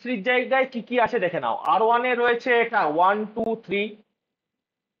 আর3 জায়গায় কি কি আছে দেখে নাও। আর1 এ রয়েছে এটা 1 2 3,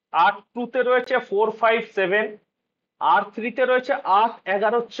 আর2 তে রয়েছে 4 5 7, আর3 তে রয়েছে 8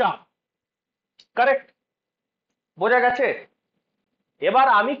 11 4। কারেক্ট? বোঝা গেছে? এবার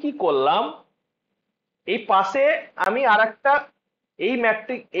আমি কি করলাম, এই পাশে আমি আরেকটা এই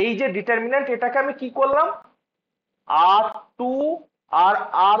ম্যাট্রিক্স, এই যে ডিটারমিন্যান্ট, এটাকে আমি কি করলাম, আর2 আর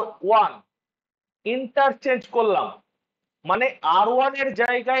আর1 ইন্টারচেঞ্জ করলাম। মানে আর1 এর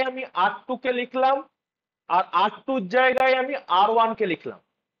জায়গায় আমি আর2 কে লিখলাম, আর আর2 এর জায়গায় আমি আর1 কে লিখলাম।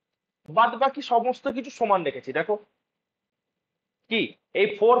 বাদ বাকি সমস্ত কিছু সমান রেখেছি। দেখো কি, এই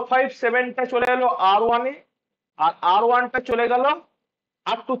 4 5 7টা চলে গেল আর1 এ, আর আর1টা চলে গেল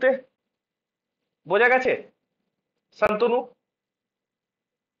আর2 তে। বোঝা গেছে শান্তনু?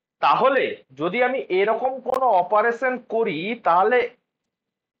 তাহলে যদি আমি এরকম কোনো অপারেশন করি, তাহলে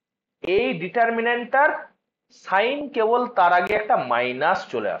এই ডিটারমিনেন্টটার সাইন কেবল তার আগে একটা মাইনাস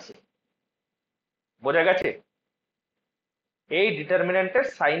চলে আসে। বোঝা গেছে? এই ডিটারমিনেন্টের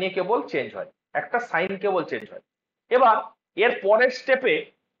সাইনে কেবল চেঞ্জ হয়, একটা সাইন কেবল চেঞ্জ হয়। এবার এর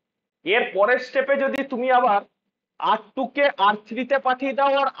পরের স্টেপে যদি তুমি আবার আর2 কে আর3 তে পাঠিয়ে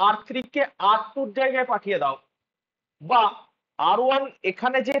দাও, আর আর3 কে আর2 জায়গায় পাঠিয়ে দাও, বা আর1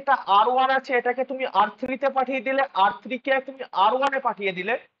 এখানে যেটা আর1 আছে এটাকে তুমি আর3 তে পাঠিয়ে দিলে, আর3 কে তুমি আর1 এ পাঠিয়ে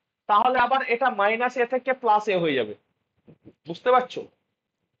দিলে, তাহলে আবার এটা মাইনাস এ থেকে প্লাস এ হয়ে যাবে। বুঝতে পারছো?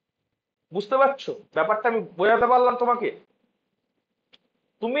 বুঝতে পারছো ব্যাপারটা? আমি বোঝাতে পারলাম তোমাকে?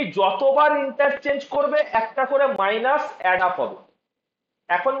 তুমি যতবার ইন্টারচেঞ্জ করবে একটা করে মাইনাস অ্যাড আপ হবে।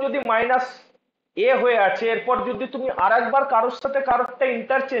 এখন যদি মাইনাস এ হয়ে আছে, এরপর যদি তুমি আরেকবার কারোর সাথে কারোরটা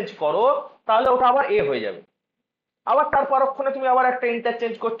ইন্টারচেঞ্জ করো, তাহলে ওটা আবার এ হয়ে যাবে। আবার তার পরক্ষণে তুমি আবার একটা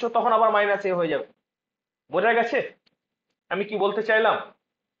ইন্টারচেঞ্জ করছো, তখন আবার মাইনাস এ হয়ে যাবে। বোঝা গেছে আমি কি বলতে চাইলাম?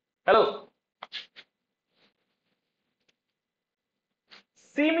 হ্যালো?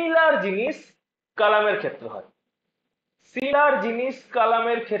 সিমিলার জিনিস কালামের ক্ষেত্রে হয়, সিমিলার জিনিস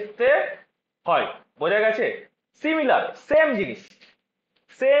কালামের ক্ষেত্রে হয়। বোঝা গেছে? সিমিলার, সেম জিনিস,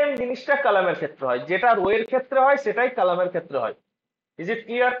 সেম জিনিসটা কালামের ক্ষেত্রে হয়, যেটা রো এর ক্ষেত্রে হয় সেটাই কালামের ক্ষেত্রে হয়। Is it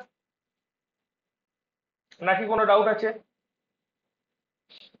clear? নাকি কোনো ডাউট আছে?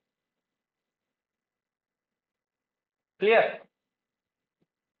 ক্লিয়ার?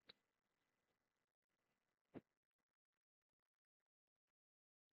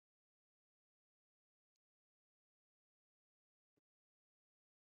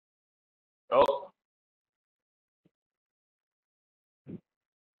 ও,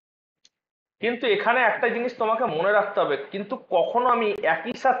 কিন্তু এখানে একটা জিনিস তোমাকে মনে রাখতে হবে, কিন্তু কখনো আমি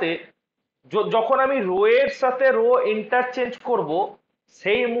একই সাথে যখন আমি রো এর সাথে রো ইন্টারচেঞ্জ করব,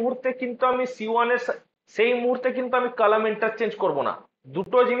 সেই মুহূর্তে কিন্তু আমি সি1 এর সেই মুহূর্তে কিন্তু আমি কলাম ইন্টারচেঞ্জ করব না।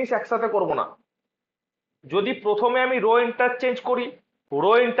 দুটো জিনিস একসাথে করব না। যদি প্রথমে আমি রো ইন্টারচেঞ্জ করি,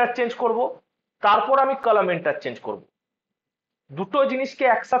 রো ইন্টারচেঞ্জ করব, তারপর আমি কলাম ইন্টারচেঞ্জ করব, দুটো জিনিসকে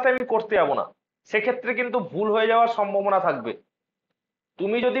একসাথে আমি করতে যাব না। সেক্ষেত্রে কিন্তু ভুল হয়ে যাওয়ার সম্ভাবনা থাকবে।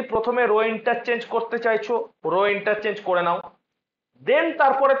 তুমি যদি প্রথমে রো ইন্টারচেঞ্জ করতে চাইছো, রো ইন্টারচেঞ্জ করে নাও, দেন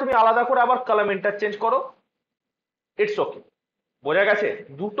তারপরে তুমি আলাদা করে আবার কলাম ইন্টারচেঞ্জ করো, ইটস ওকে। বোঝা গেছে?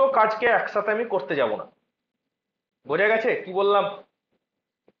 দুটো কাজকে একসাথে আমি করতে যাব না। বোঝা গেছে কি বললাম?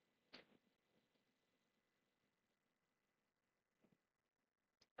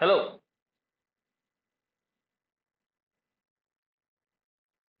 হ্যালো?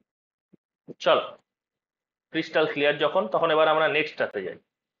 চলো, ক্রিস্টাল ক্লিয়ার যখন, তখন এবার আমরা নেক্সটটাতে যাই।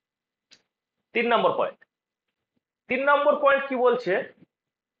 3 নম্বর পয়েন্ট। 3 নম্বর পয়েন্ট কি বলছে?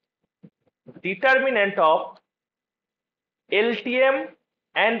 Determinant of LTM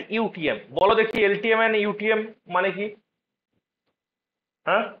and UTM. বলো দেখি এলটিএম অ্যান্ড ইউটিএম মানে কি?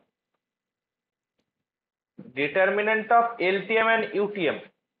 হ্যাঁ, determinant of LTM and UTM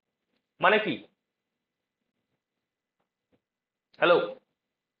মানে কি? হ্যালো?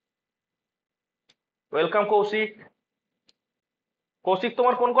 ওয়েলকাম কৌশিক। কৌশিক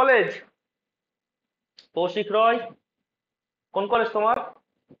তোমার কোন কলেজ? কৌশিক রয়, কোন কলেজ তোমার?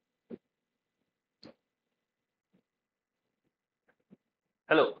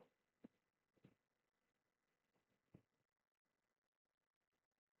 হ্যালো।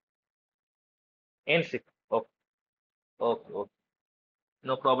 এনসি। ওকে ওকে ওকে,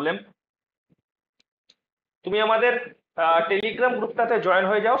 নো প্রবলেম। তুমি আমাদের টেলিগ্রাম গ্রুপটাতে জয়েন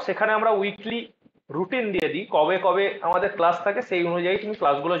হয়ে যাও, সেখানে আমরা উইকলি রুটিন দিয়ে দিই, কবে কবে আমাদের ক্লাস থাকে সেই অনুযায়ী তুমি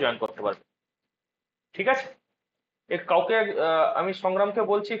ক্লাসগুলো জয়েন করতে পারবে। ঠিক আছে? কাউকে আমি সংগ্রামকে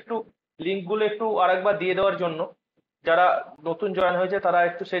বলছি একটু লিঙ্কগুলো একটু আরেকবার দিয়ে দেওয়ার জন্য, যারা নতুন জয়েন হয়েছে তারা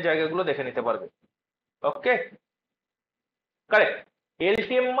একটু সেই জায়গাগুলো দেখে নিতে পারবে। ওকে, কারেক্ট।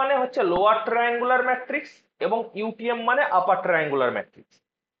 এলটিএম মানে হচ্ছে লোয়ার ট্রায়াঙ্গুলার ম্যাট্রিক্স এবং ইউটিএম মানে আপার ট্রায়াঙ্গুলার ম্যাট্রিক্স।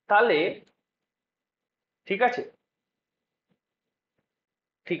 তাহলে ঠিক আছে,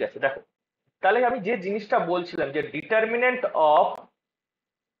 ঠিক আছে, দেখো তাহলে আমি যে জিনিসটা বলছিলাম যে ডিটারমিনেন্ট অফ,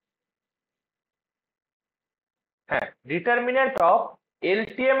 হ্যাঁ, determinant of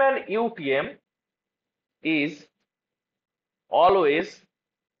LTM and UTM is always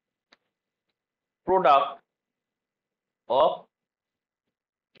product of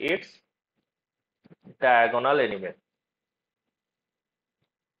its diagonal element.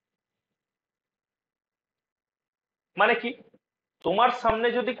 মানে কি, তোমার সামনে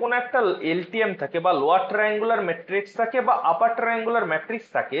যদি কোনো একটা এলটিএম থাকে বা লোয়ার ট্রায়াঙ্গুলার ম্যাট্রিক্স থাকে বা আপার ট্রায়াঙ্গুলার ম্যাট্রিক্স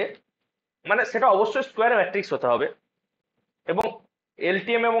থাকে, মানে সেটা অবশ্যই স্কোয়ার ম্যাট্রিক্স হতে হবে। এবং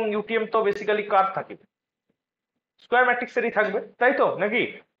এলটিএম এবং ইউটিএম তো বেসিক্যালি কার থাকে? স্কোয়ার ম্যাট্রিক্সেরই থাকবে, তাই তো নাকি?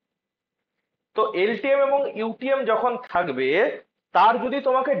 তো এলটিএম এবং ইউটিএম যখন থাকবে, তার যদি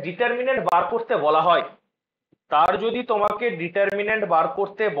তোমাকে ডিটারমিনেন্ট বার করতে বলা হয়, তার যদি তোমাকে ডিটারমিনেন্ট বার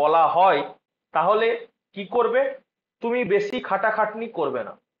করতে বলা হয়, তাহলে কি করবে? তুমি বেশি খাটাখাটনি করবে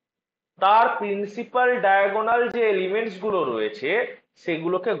না, তার প্রিন্সিপাল ডায়াগোনাল যে এলিমেন্টস গুলো রয়েছে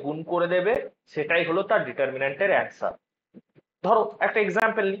সেগুলোকে গুণ করে দেবে, সেটাই হলো তার ডিটারমিনেন্টের অ্যান্সার। ধরো একটা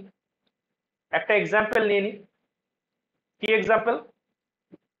এক্সাম্পল নিই, একটা এক্সাম্পল নিয়ে নিই। কি এক্সাম্পল?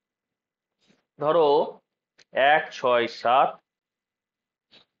 ধরো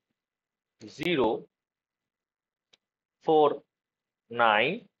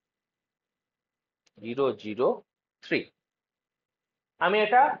আমি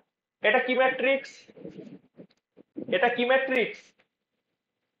এটা, এটা কি ম্যাট্রিক্স? এটা কি ম্যাট্রিক্স?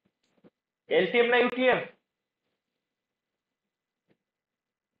 এলটিএম না ইউটিএম?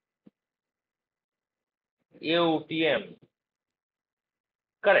 ইউটিএম,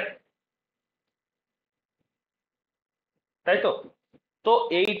 কারেক্ট, তাই তো? তো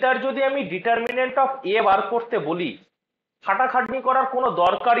এইটার যদি আমি ডিটারমিনেন্ট অফ এ বার করতে বলি, খাটাখাটনি করার কোনো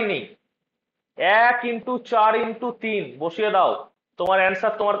দরকারই নেই। 1 × 4 × 3 বসিয়ে দাও, তোমার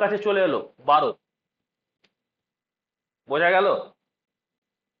অ্যান্সার তোমার কাছে চলে এলো 12। বোঝা গেল?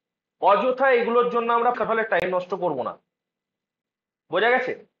 অযথা এগুলোর জন্য আমরা ফলে টাইম নষ্ট করব না। বোঝা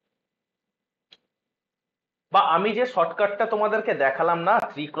গেছে? বা আমি যে শর্টকাটটা তোমাদেরকে দেখালাম না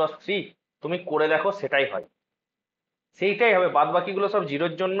 3 × 3, তুমি করে দেখো, সেটাই হয়, সেইটাই হবে, বাদ বাকিগুলো সব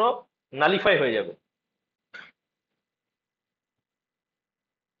জিরোর জন্য নালিফাই হয়ে যাবে।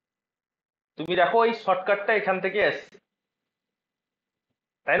 তুমি দেখো এই শর্টকাটটা এখান থেকে এসছে,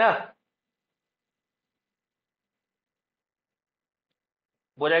 তাই না?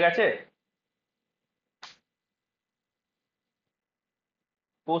 বোঝা গেছে?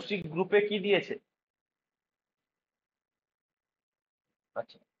 কৌশিক গ্রুপে কি দিয়েছে?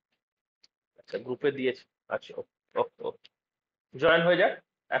 আচ্ছা আচ্ছা, গ্রুপে দিয়েছে। আচ্ছা, ওকে ওকে, জয়েন হয়ে যাক।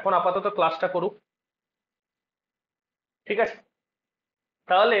 এখন আপাতত ক্লাসটা করুক, ঠিক আছে?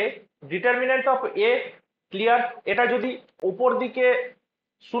 তাহলে ডিটারমিনেন্ট অফ এ ক্লিয়ার। এটা যদি উপর দিকে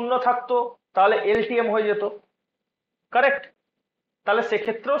শূন্য থাকতো তাহলে এলটিএম হয়ে যেত, কারেক্ট? তাহলে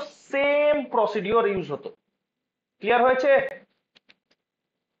সেক্ষেত্রেও সেম প্রসিডিওর ইউজ হতো। ক্লিয়ার হয়েছে?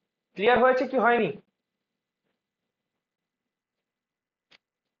 ক্লিয়ার হয়েছে কি হয়নি?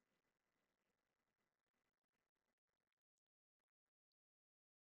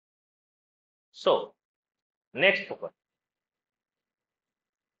 সো নেক্সট ফোকাস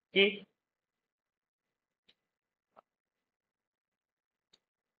কি?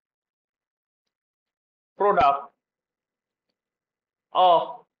 Product of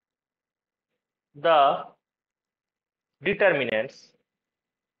the determinants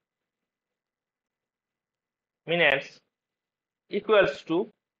মিনেন্টস equals to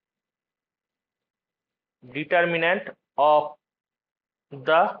determinant of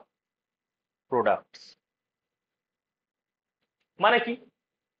the products. মানে কি,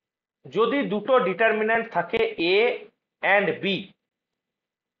 যদি দুটো ডিটারমিন্যান্ট থাকে এ অ্যান্ড বি,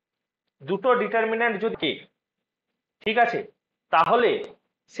 দুটো ডিটারমিন্যান্ট যদি, ঠিক আছে, তাহলে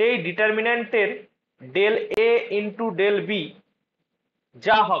সেই ডিটারমিন্যান্টের ডেল এ ইন্টু ডেল বি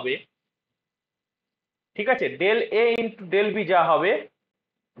যা হবে, ঠিক আছে, ডেল এ ইন্টু ডেল বি যা হবে,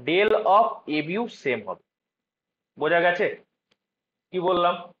 del of A bio same হবে। বোঝা গেছে কি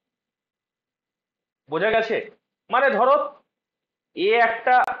বললাম? বোঝা গেছে? মানে ধরো এ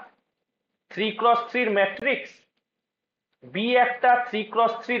একটা 3x3 ম্যাট্রিক্স, বি একটা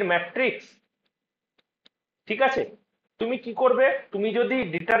 3x3 ম্যাট্রিক্স, ঠিক আছে, তুমি কি করবে, তুমি যদি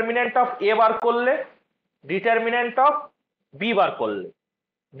ডিটারমিন্যান্ট অফ এ বার করলে, ডিটারমিন্যান্ট অফ বি বার করলে,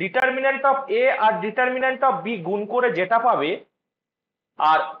 determinant of A R determinant of B গুণ করে যেটা পাবে,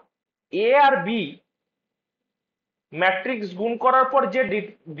 আর এ আর বি ম্যাট্রিক্স গুণ করার পর যে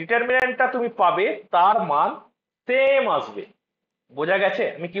ডিটারমিন্যান্টটা তুমি পাবে তার মান সেম আসবে। বোঝা গেছে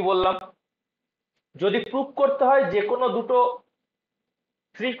আমি কি বললাম? যদি প্রুভ করতে হয় যে কোনো দুটো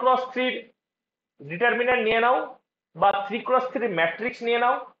 3x3 ডিটারমিন্যান্ট নিয়ে নাও বা 3x3 ম্যাট্রিক্স নিয়ে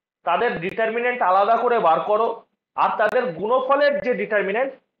নাও, তাদের ডিটারমিন্যান্ট আলাদা করে বার করো, আর তাদের গুণফলের যে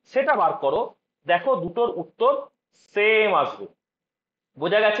ডিটারমিন্যান্ট সেটা বার করো, দেখো দুটোর উত্তর সেম আসবে।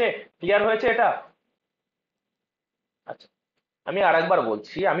 বোঝা গেছে? ক্লিয়ার হয়েছে এটা? আচ্ছা, আমি আরেকবার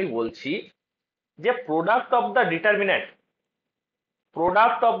বলছি, আমি বলছি যে product of the determinant,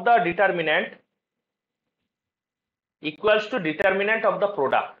 product of the determinant equals to determinant of the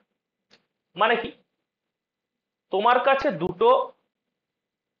product. মানে কি, তোমার কাছে দুটো,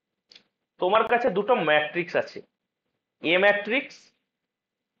 তোমার কাছে দুটো ম্যাট্রিক্স আছে, এ ম্যাট্রিক্স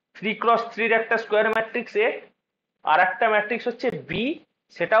 3x3 একটা স্কোয়ার ম্যাট্রিক্স এ, আর একটা ম্যাট্রিক্স হচ্ছে বি,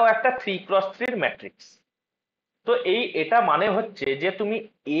 সেটাও একটা 3x3 ম্যাট্রিক্স। তো এটা মানে হচ্ছে যে তুমি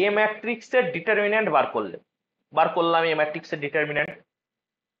এ ম্যাট্রিক্সের ডিটারমিন্যান্ট বার করলে, বার করলাম এ ম্যাট্রিক্সের ডিটারমিন্যান্ট,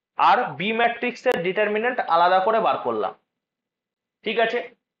 আর বি ম্যাট্রিক্সের ডিটারমিন্যান্ট আলাদা করে বার করলাম, ঠিক আছে,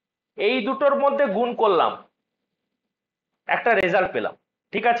 এই দুটোর মধ্যে গুণ করলাম, একটা রেজাল্ট পেলাম,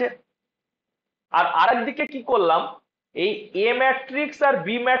 ঠিক আছে। আর আরেকদিকে কি করলাম, এই এ ম্যাট্রিক্স আর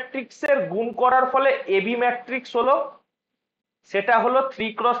বি ম্যাট্রিক্সের গুণ করার ফলে এ বি ম্যাট্রিক্স হলো, সেটা হলো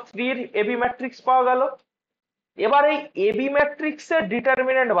 3x3 এ বি ম্যাট্রিক্স পাওয়া গেল। এবার এই এ বি ম্যাট্রিক্সের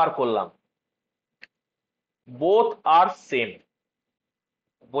ডিটারমিন্যান্ট বার করলাম, বোথ আর সেম।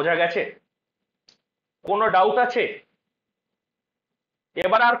 বোঝা গেছে? কোনো ডাউট আছে?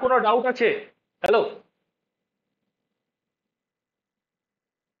 এবার আর কোনো ডাউট আছে? Hello,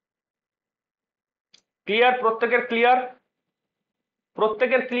 clear? প্রত্যেকের ক্লিয়ার?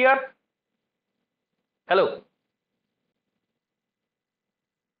 প্রত্যেকের ক্লিয়ার? হ্যালো,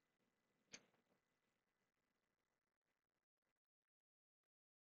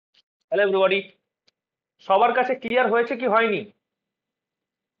 হ্যালো এভরিবডি, সবার কাছে ক্লিয়ার হয়েছে কি হয়নি?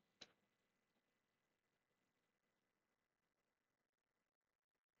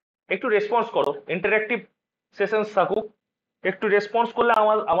 একটু রেসপন্স করো, ইন্টারেক্টিভ সেশন থাকুক, একটু রেসপন্স করলে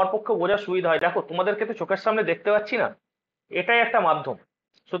আমার আমার পক্ষে বোঝার সুবিধা হয়। দেখো তোমাদেরকে তো চোখের সামনে দেখতে পাচ্ছি না, এটাই একটা মাধ্যম।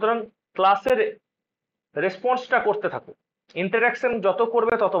 সুতরাং ক্লাসের রেসপন্সটা করতে থাকো, ইন্টারাকশন যত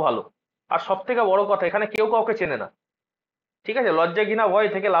করবে তত ভালো। আর সব থেকে বড় কথা, এখানে কেউ কাউকে চেনে না, ঠিক আছে, লজ্জা ঘৃণা ভয়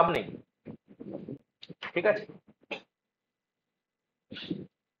থেকে লাভ নেই, ঠিক আছে,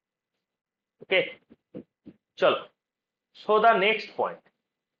 ওকে, চলো। So the next point,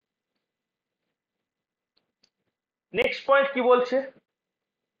 next point কি বলছে,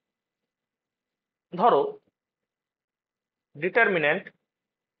 ধরো ডিটারমিন্যান্ট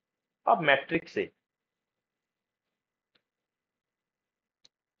অফ ম্যাট্রিক্স এ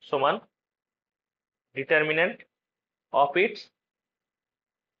সমান ডিটারমিন্যান্ট অফ ইটস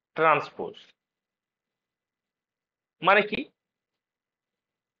ট্রান্সপোজ। মানে কি,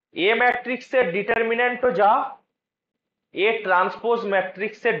 এ ম্যাট্রিক্সের ডিটারমিন্যান্টও যা, এ ট্রান্সপোজ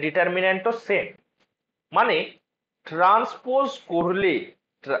ম্যাট্রিক্সের ডিটারমিন্যান্টও সেম। মানে ট্রান্সপোজ করলে,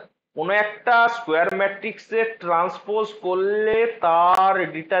 কোনো একটা স্কোয়ার ম্যাট্রিক্সের ট্রান্সপোজ করলে তার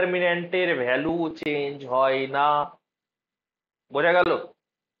ডিটারমিন্যান্টের ভ্যালু চেঞ্জ হয় না। বোঝা গেল?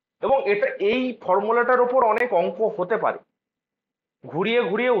 এবং এটা, এই ফর্মুলাটার উপর অনেক অঙ্ক হতে পারে, ঘুরিয়ে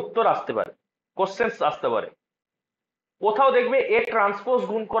ঘুরিয়ে উত্তর আসতে পারে, কোশ্চেন্স আসতে পারে। কোথাও দেখবে এ ট্রান্সপোজ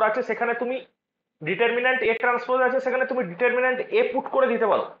গুণ করা আছে, সেখানে তুমি ডিটারমিন্যান্ট এ ট্রান্সপোজ আছে, সেখানে তুমি ডিটারমিন্যান্ট এ পুট করে দিতে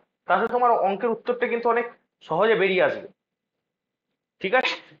পারো, তাহলে তোমার অঙ্কের উত্তরটা কিন্তু অনেক সহজে বেরিয়ে আসবে, ঠিক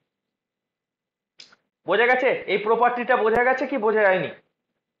আছে। বোঝা গেছে? এই প্রপার্টিটা বোঝা গেছে কি বোঝা যায়নি?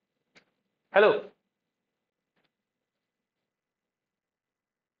 Hello,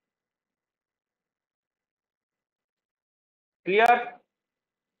 clear?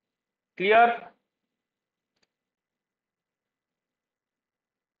 ক্লিয়ার?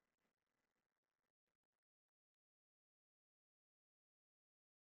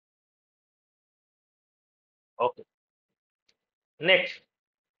 ওকে, নেক্সট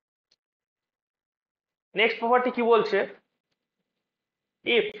নেক্সট প্রপার্টি কি বলছে,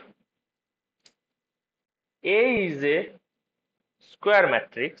 if A is a square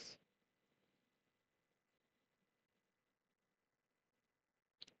matrix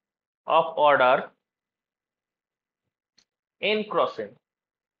of order n cross n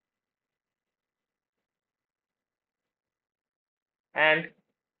and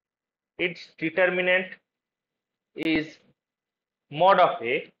its determinant is mod of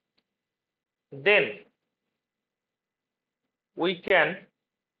A, then we can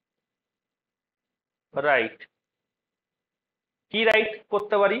write, কি রাইট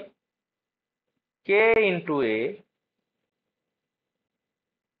করতে পারি, k into A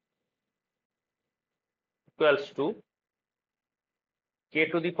equals to k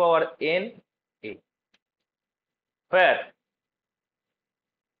to the power n A, where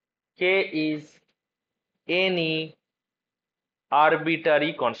k is any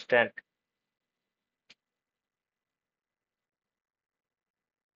arbitrary constant.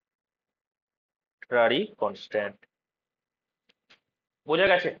 Constant. বোঝা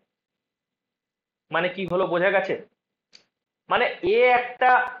গেছে? মানে কি হলো, বোঝা গেছে? মানে এ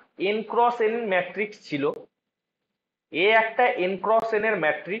একটা n ক্রস n ম্যাট্রিক্স ছিল, এ একটা n ক্রস n এর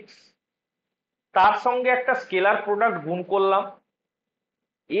ম্যাট্রিক্স, তার সঙ্গে একটা স্কেলার প্রোডাক্ট গুণ করলাম,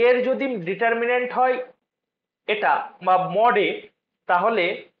 এর যদি ডিটারমিনেন্ট হয় এটা বা মড এ, তাহলে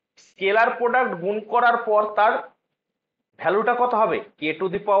স্কেলার প্রোডাক্ট গুণ করার পর তার ভ্যালুটা কত হবে, কে to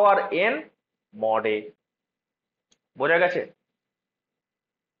the power n mod এ। বোঝা গেছে?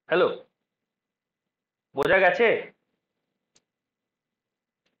 হ্যালো, বোঝা গেছে?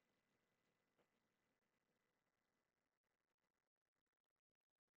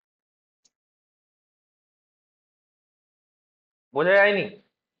 বোঝা যায়নি?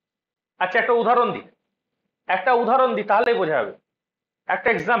 আচ্ছা, একটা উদাহরণ দিই, তাহলেই বোঝা যাবে। একটা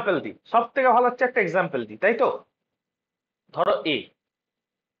এক্সাম্পল দিই, সব থেকে ভালো হচ্ছে একটা এক্সাম্পল দিই, তাই তো? ধরো এ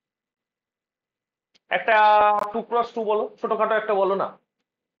একটা 2x2 বলো, ছোটখাটো একটা বলো না,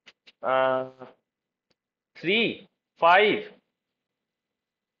 3, 5,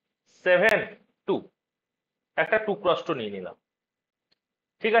 7, 2, একটা 2x2 নিয়ে নিলাম,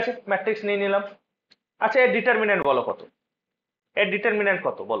 ঠিক আছে, ম্যাট্রিক্স নিয়ে নিলাম। আচ্ছা, এর ডিটারমিনেন্ট বলো কত,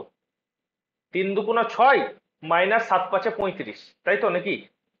 বলো। 3 × 2 = 6 মাইনাস 7×5 = 35, তাই তো নাকি?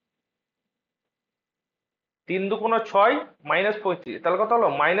 3 × 2 = 6 মাইনাস 35, তাহলে কত হলো,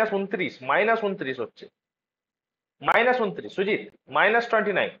 -29, -29 হচ্ছে, -29 সুজিত,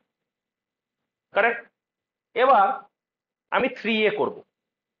 -29, কারেক্ট। এবার আমি 3a করব,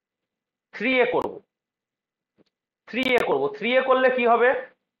 3a করব, 3a করলে কি হবে,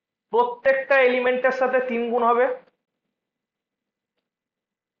 প্রত্যেকটা এলিমেন্টের সাথে 3 গুণ হবে,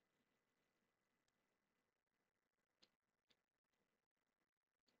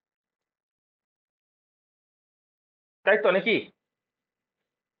 তাই তো নাকি?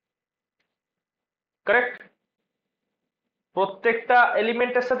 কারেক্ট, প্রত্যেকটা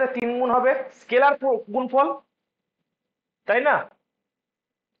এলিমেন্টের সাথে 3 গুণ হবে, স্কেলার গুণফল, তাই না?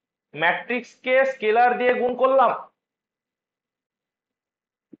 ম্যাট্রিক্সকে স্কেলার দিয়ে গুণ করলাম,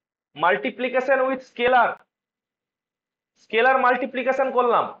 multiplication with scalar, scalar multiplication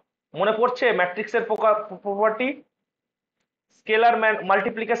করলাম, মনে পড়ছে ম্যাট্রিক্সের প্রপার্টি, স্কেলার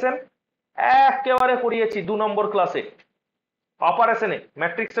মাল্টিপ্লিকেশন একেবারে করিয়েছি 2 নম্বর ক্লাসে, অপারেশনে,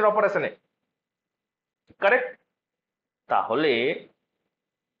 ম্যাট্রিক্সের অপারেশনে, কারেক্ট। তাহলে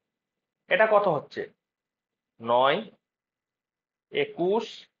এটা কত হচ্ছে, 9, 21,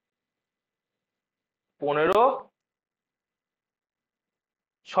 15,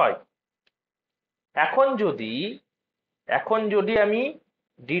 6। এখন যদি আমি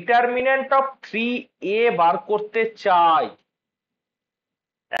ডিটারমিনেন্ট অফ 3a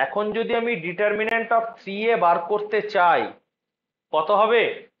বার করতে চাই, কত হবে,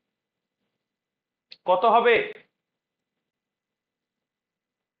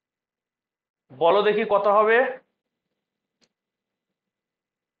 বলো দেখি কত হবে?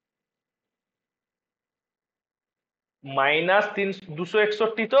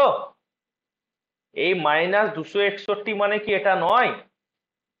 -261 তো, এই -261 মানে কি এটা নয়,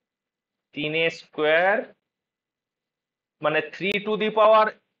 3a² মানে 3 to the power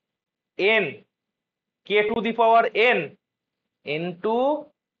n, k to the power n into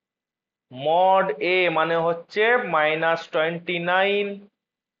mod a মানে হচ্ছে -29,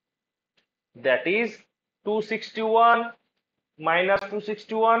 that is 261,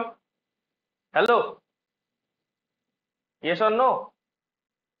 -261। Hello, yes or no?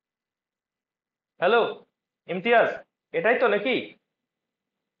 Hello Imtiaz, এটাই তো নাকি?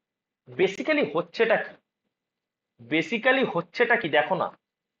 বেসিক্যালি হচ্ছেটা কি, বেসিক্যালি হচ্ছেটা কি দেখো না,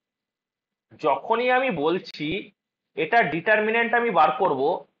 যখনই আমি বলছি এটা ডিটারমিনেন্ট আমি বার করব,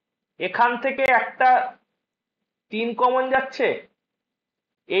 এখান থেকে একটা 3 কমন যাচ্ছে,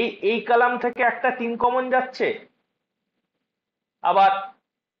 এই কলাম থেকে একটা 3 কমন যাচ্ছে, আবার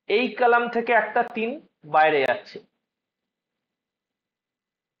এই কলাম থেকে একটা 3 বাইরে যাচ্ছে।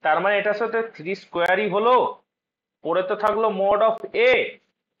 তার মানে এটার সাথে 3 স্কোয়ারই হলো, পরে তো থাকলো মড অফ এ।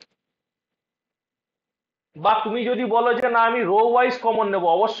 বা তুমি যদি বলো যে না আমি রো ওয়াইজ কমন নেবো,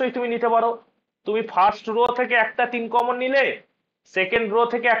 অবশ্যই তুমি নিতে পারো। তুমি ফার্স্ট রো থেকে একটা 3 কমন নিলে, সেকেন্ড রো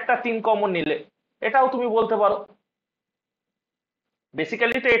থেকে একটা 3 কমন নিলে, এটাও তুমি বলতে পারো।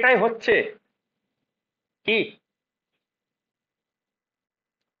 বেসিক্যালি তো এটাই হচ্ছে কি।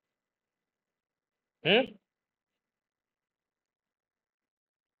 হুম।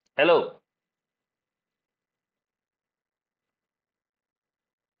 হ্যালো।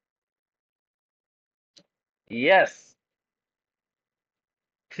 ইয়েস।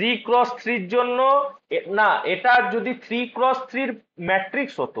 3x3 জন্য না, এটা যদি 3x3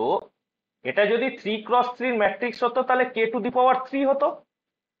 ম্যাট্রিক্স হতো, এটা যদি 3x3 ম্যাট্রিক্স হতো তাহলে k⁻³ হতো।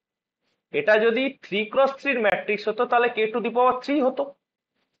 এটা যদি 3x3 ম্যাট্রিক্স হতো তাহলে k⁻³ হতো।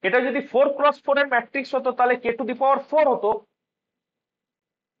 এটা যদি 4x4 এর ম্যাট্রিক্স হতো তাহলে k⁻4 হতো।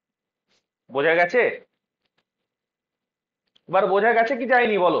 বোঝা গেছে? এবার বোঝা গেছে কি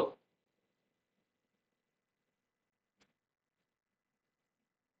যায়নি বলো?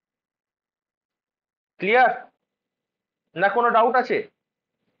 ক্লিয়ার? না কোনো ডাউট আছে?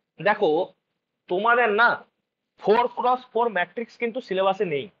 দেখো, তোমাদের না 4x4 ম্যাট্রিক্স কিন্তু সিলেবাসে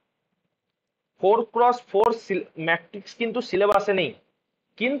নেই। 4x4 ম্যাট্রিক্স কিন্তু সিলেবাসে নেই,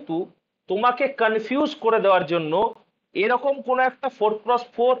 কিন্তু তোমাকে কনফিউজ করে দেওয়ার জন্য এরকম কোন একটা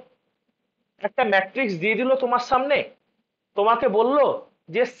 4x4 একটা ম্যাট্রিক্স দিয়ে দিল তোমার সামনে, তোমাকে বললো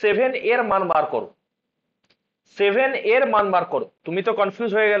যে 7 এর মান বার করো, 7 এর মান বার করো। তুমি তো কনফিউজ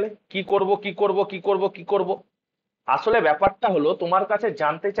হয়ে গেলে, কি করব কি করব কি করব কি করব। আসলে ব্যাপারটা হলো তোমার কাছে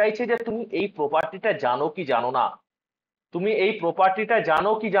জানতে চাইছে যে তুমি এই প্রপার্টিটা জানো কি জানো না, তুমি এই প্রপার্টিটা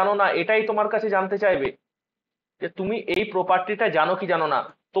জানো কি জানো না, এটাই তোমার কাছে জানতে চাইবে যে তুমি এই প্রপার্টিটা জানো কি জানো না।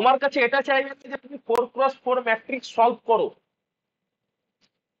 তোমার কাছে এটা চাইবে না যে তুমি 4x4 ম্যাট্রিক্স সলভ করো,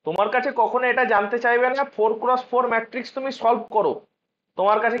 তোমার কাছে কখনো এটা জানতে চাইবে না 4x4 ম্যাট্রিক্স তুমি সলভ করো।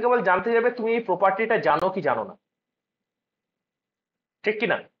 তোমার কাছে কেবল জানতে যাবে তুমি এই প্রপার্টিটা জানো কি জানো না। ঠিক কি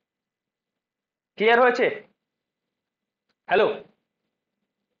না? ক্লিয়ার হয়েছে? হ্যালো।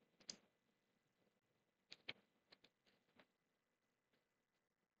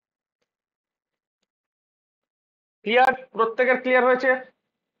 ক্লিয়ার? প্রত্যেকের ক্লিয়ার হয়েছে?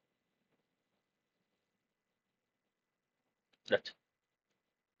 আচ্ছা,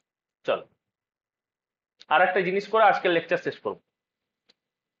 চলো আর একটা জিনিস করে আজকের লেকচার শেষ করবো।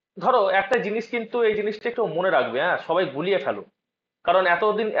 ধরো একটা জিনিস, কিন্তু এই জিনিসটা একটু মনে রাখবে, হ্যাঁ সবাই গুলিয়ে ফেলো, কারণ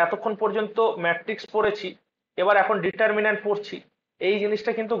এতক্ষণ পর্যন্ত ম্যাট্রিক্স পড়েছি, এবার এখন ডিটারমিন্যান্ট পড়ছি, এই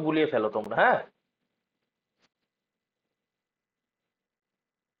জিনিসটা কিন্তু গুলিয়ে ফেলো তোমরা, হ্যাঁ।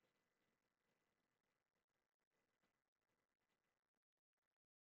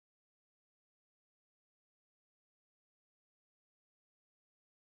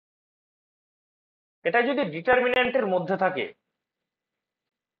 এটা যদি ডিটারমিন্যান্টের মধ্যে থাকে,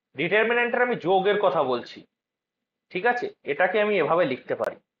 ডিটারমিন্যান্টের আমি যোগের কথা বলছি, ঠিক আছে, এটাকে আমি এভাবে লিখতে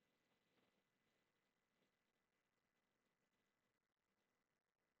পারি।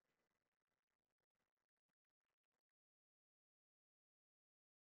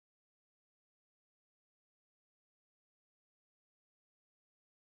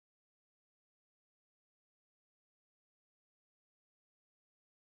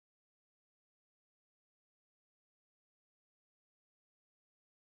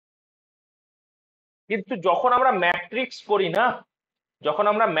 কিন্তু যখন আমরা ম্যাট্রিক্স করি না, যখন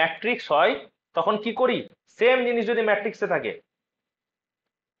আমরা ম্যাট্রিক্স হয় তখন কি করি, সেম জিনিস যদি ম্যাট্রিক্সে থাকে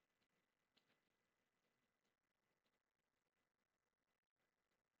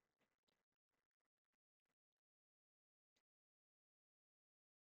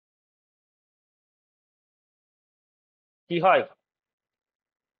কি হয়,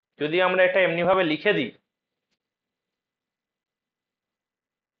 যদি আমরা এটা এমনি ভাবে লিখে দিই,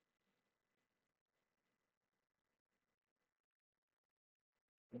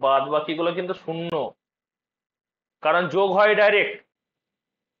 বাদ বাকিগুলো কিন্তু শূন্য, কারণ যোগ হয় ডাইরেক্ট।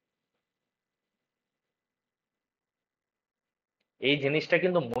 এই জিনিসটা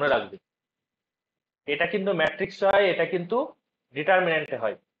কিন্তু মনে রাখবে, এটা কিন্তু ম্যাট্রিক্স হয়, এটা কিন্তু ডিটারমিন্যান্টে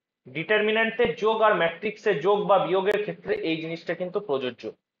হয়। ডিটারমিন্যান্টের যোগ আর ম্যাট্রিক্সের যোগ বা বিয়োগের ক্ষেত্রে এই জিনিসটা কিন্তু প্রযোজ্য,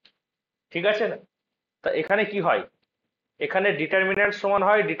 ঠিক আছে না? তা এখানে কি হয়, এখানে ডিটারমিন্যান্ট সমান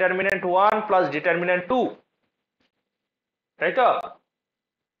হয় ডিটারমিন্যান্ট 1 প্লাস ডিটারমিন্যান্ট 2, তাই তো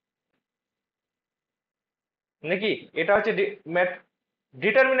নাকি? এটা হচ্ছে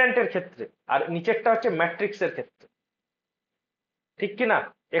ডিটারমিন্যান্টের ক্ষেত্রে, আর নিচেরটা হচ্ছে ম্যাট্রিক্সের ক্ষেত্রে, ঠিক কি না?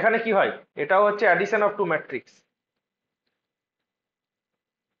 এখানে কি হয়, এটাও হচ্ছে অ্যাডিশন অফ টু ম্যাট্রিক্স।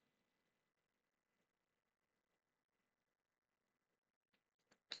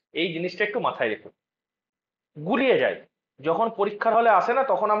 এই জিনিসটা একটু মাথায় রেখো, গুলিয়ে যায়। যখন পরীক্ষার হলে আসে না,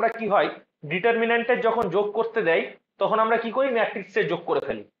 তখন আমরা কি হয়, ডিটারমিন্যান্টের যখন যোগ করতে দেয়, তখন আমরা কি করি, ম্যাট্রিক্সের যোগ করে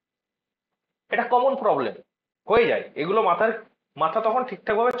ফেলি। এটা কমন প্রবলেম হয়ে যায়, এগুলো মাথা তখন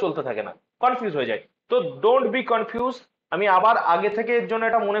ঠিকঠাক ভাবে চলতে থাকে না, কনফিউজ হয়ে যায়। তো ডোন্ট বি কনফিউজ, আমি আবার আগে থেকে এর জন্য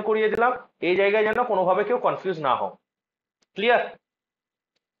এটা মনে করিয়ে দিলাম, এই জায়গায় যেন কোনোভাবে কেউ কনফিউজ না হও। ক্লিয়ার?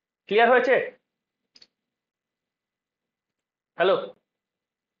 ক্লিয়ার হয়েছে? Hello?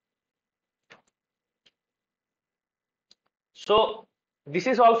 So this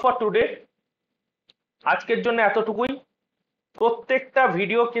is all for today. আজকের জন্য এতটুকুই। প্রত্যেকটা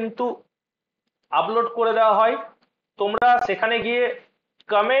ভিডিও কিন্তু আপলোড করে দেওয়া হয়, তোমরা সেখানে গিয়ে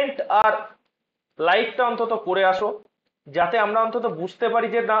কমেন্ট আর লাইকটা অন্তত করে আসো, যাতে আমরা অন্তত বুঝতে পারি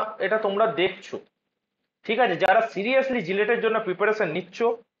যে না, এটা তোমরা দেখছো। ঠিক আছে, যারা সিরিয়াসলি জিলেটের জন্য প্রিপারেশন নিচ্ছ,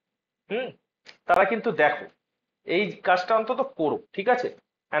 হুম, তারা কিন্তু দেখো, এই কাজটা অন্তত করো, ঠিক আছে?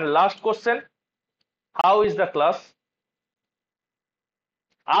 And last question, how is the class?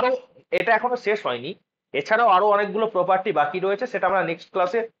 আরো, এটা এখনো শেষ হয়নি, এছাড়াও আরো অনেকগুলো প্রপার্টি বাকি রয়েছে, সেটা আমরা নেক্সট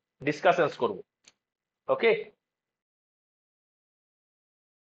ক্লাসে ডিসকাশনস করব। ওকে?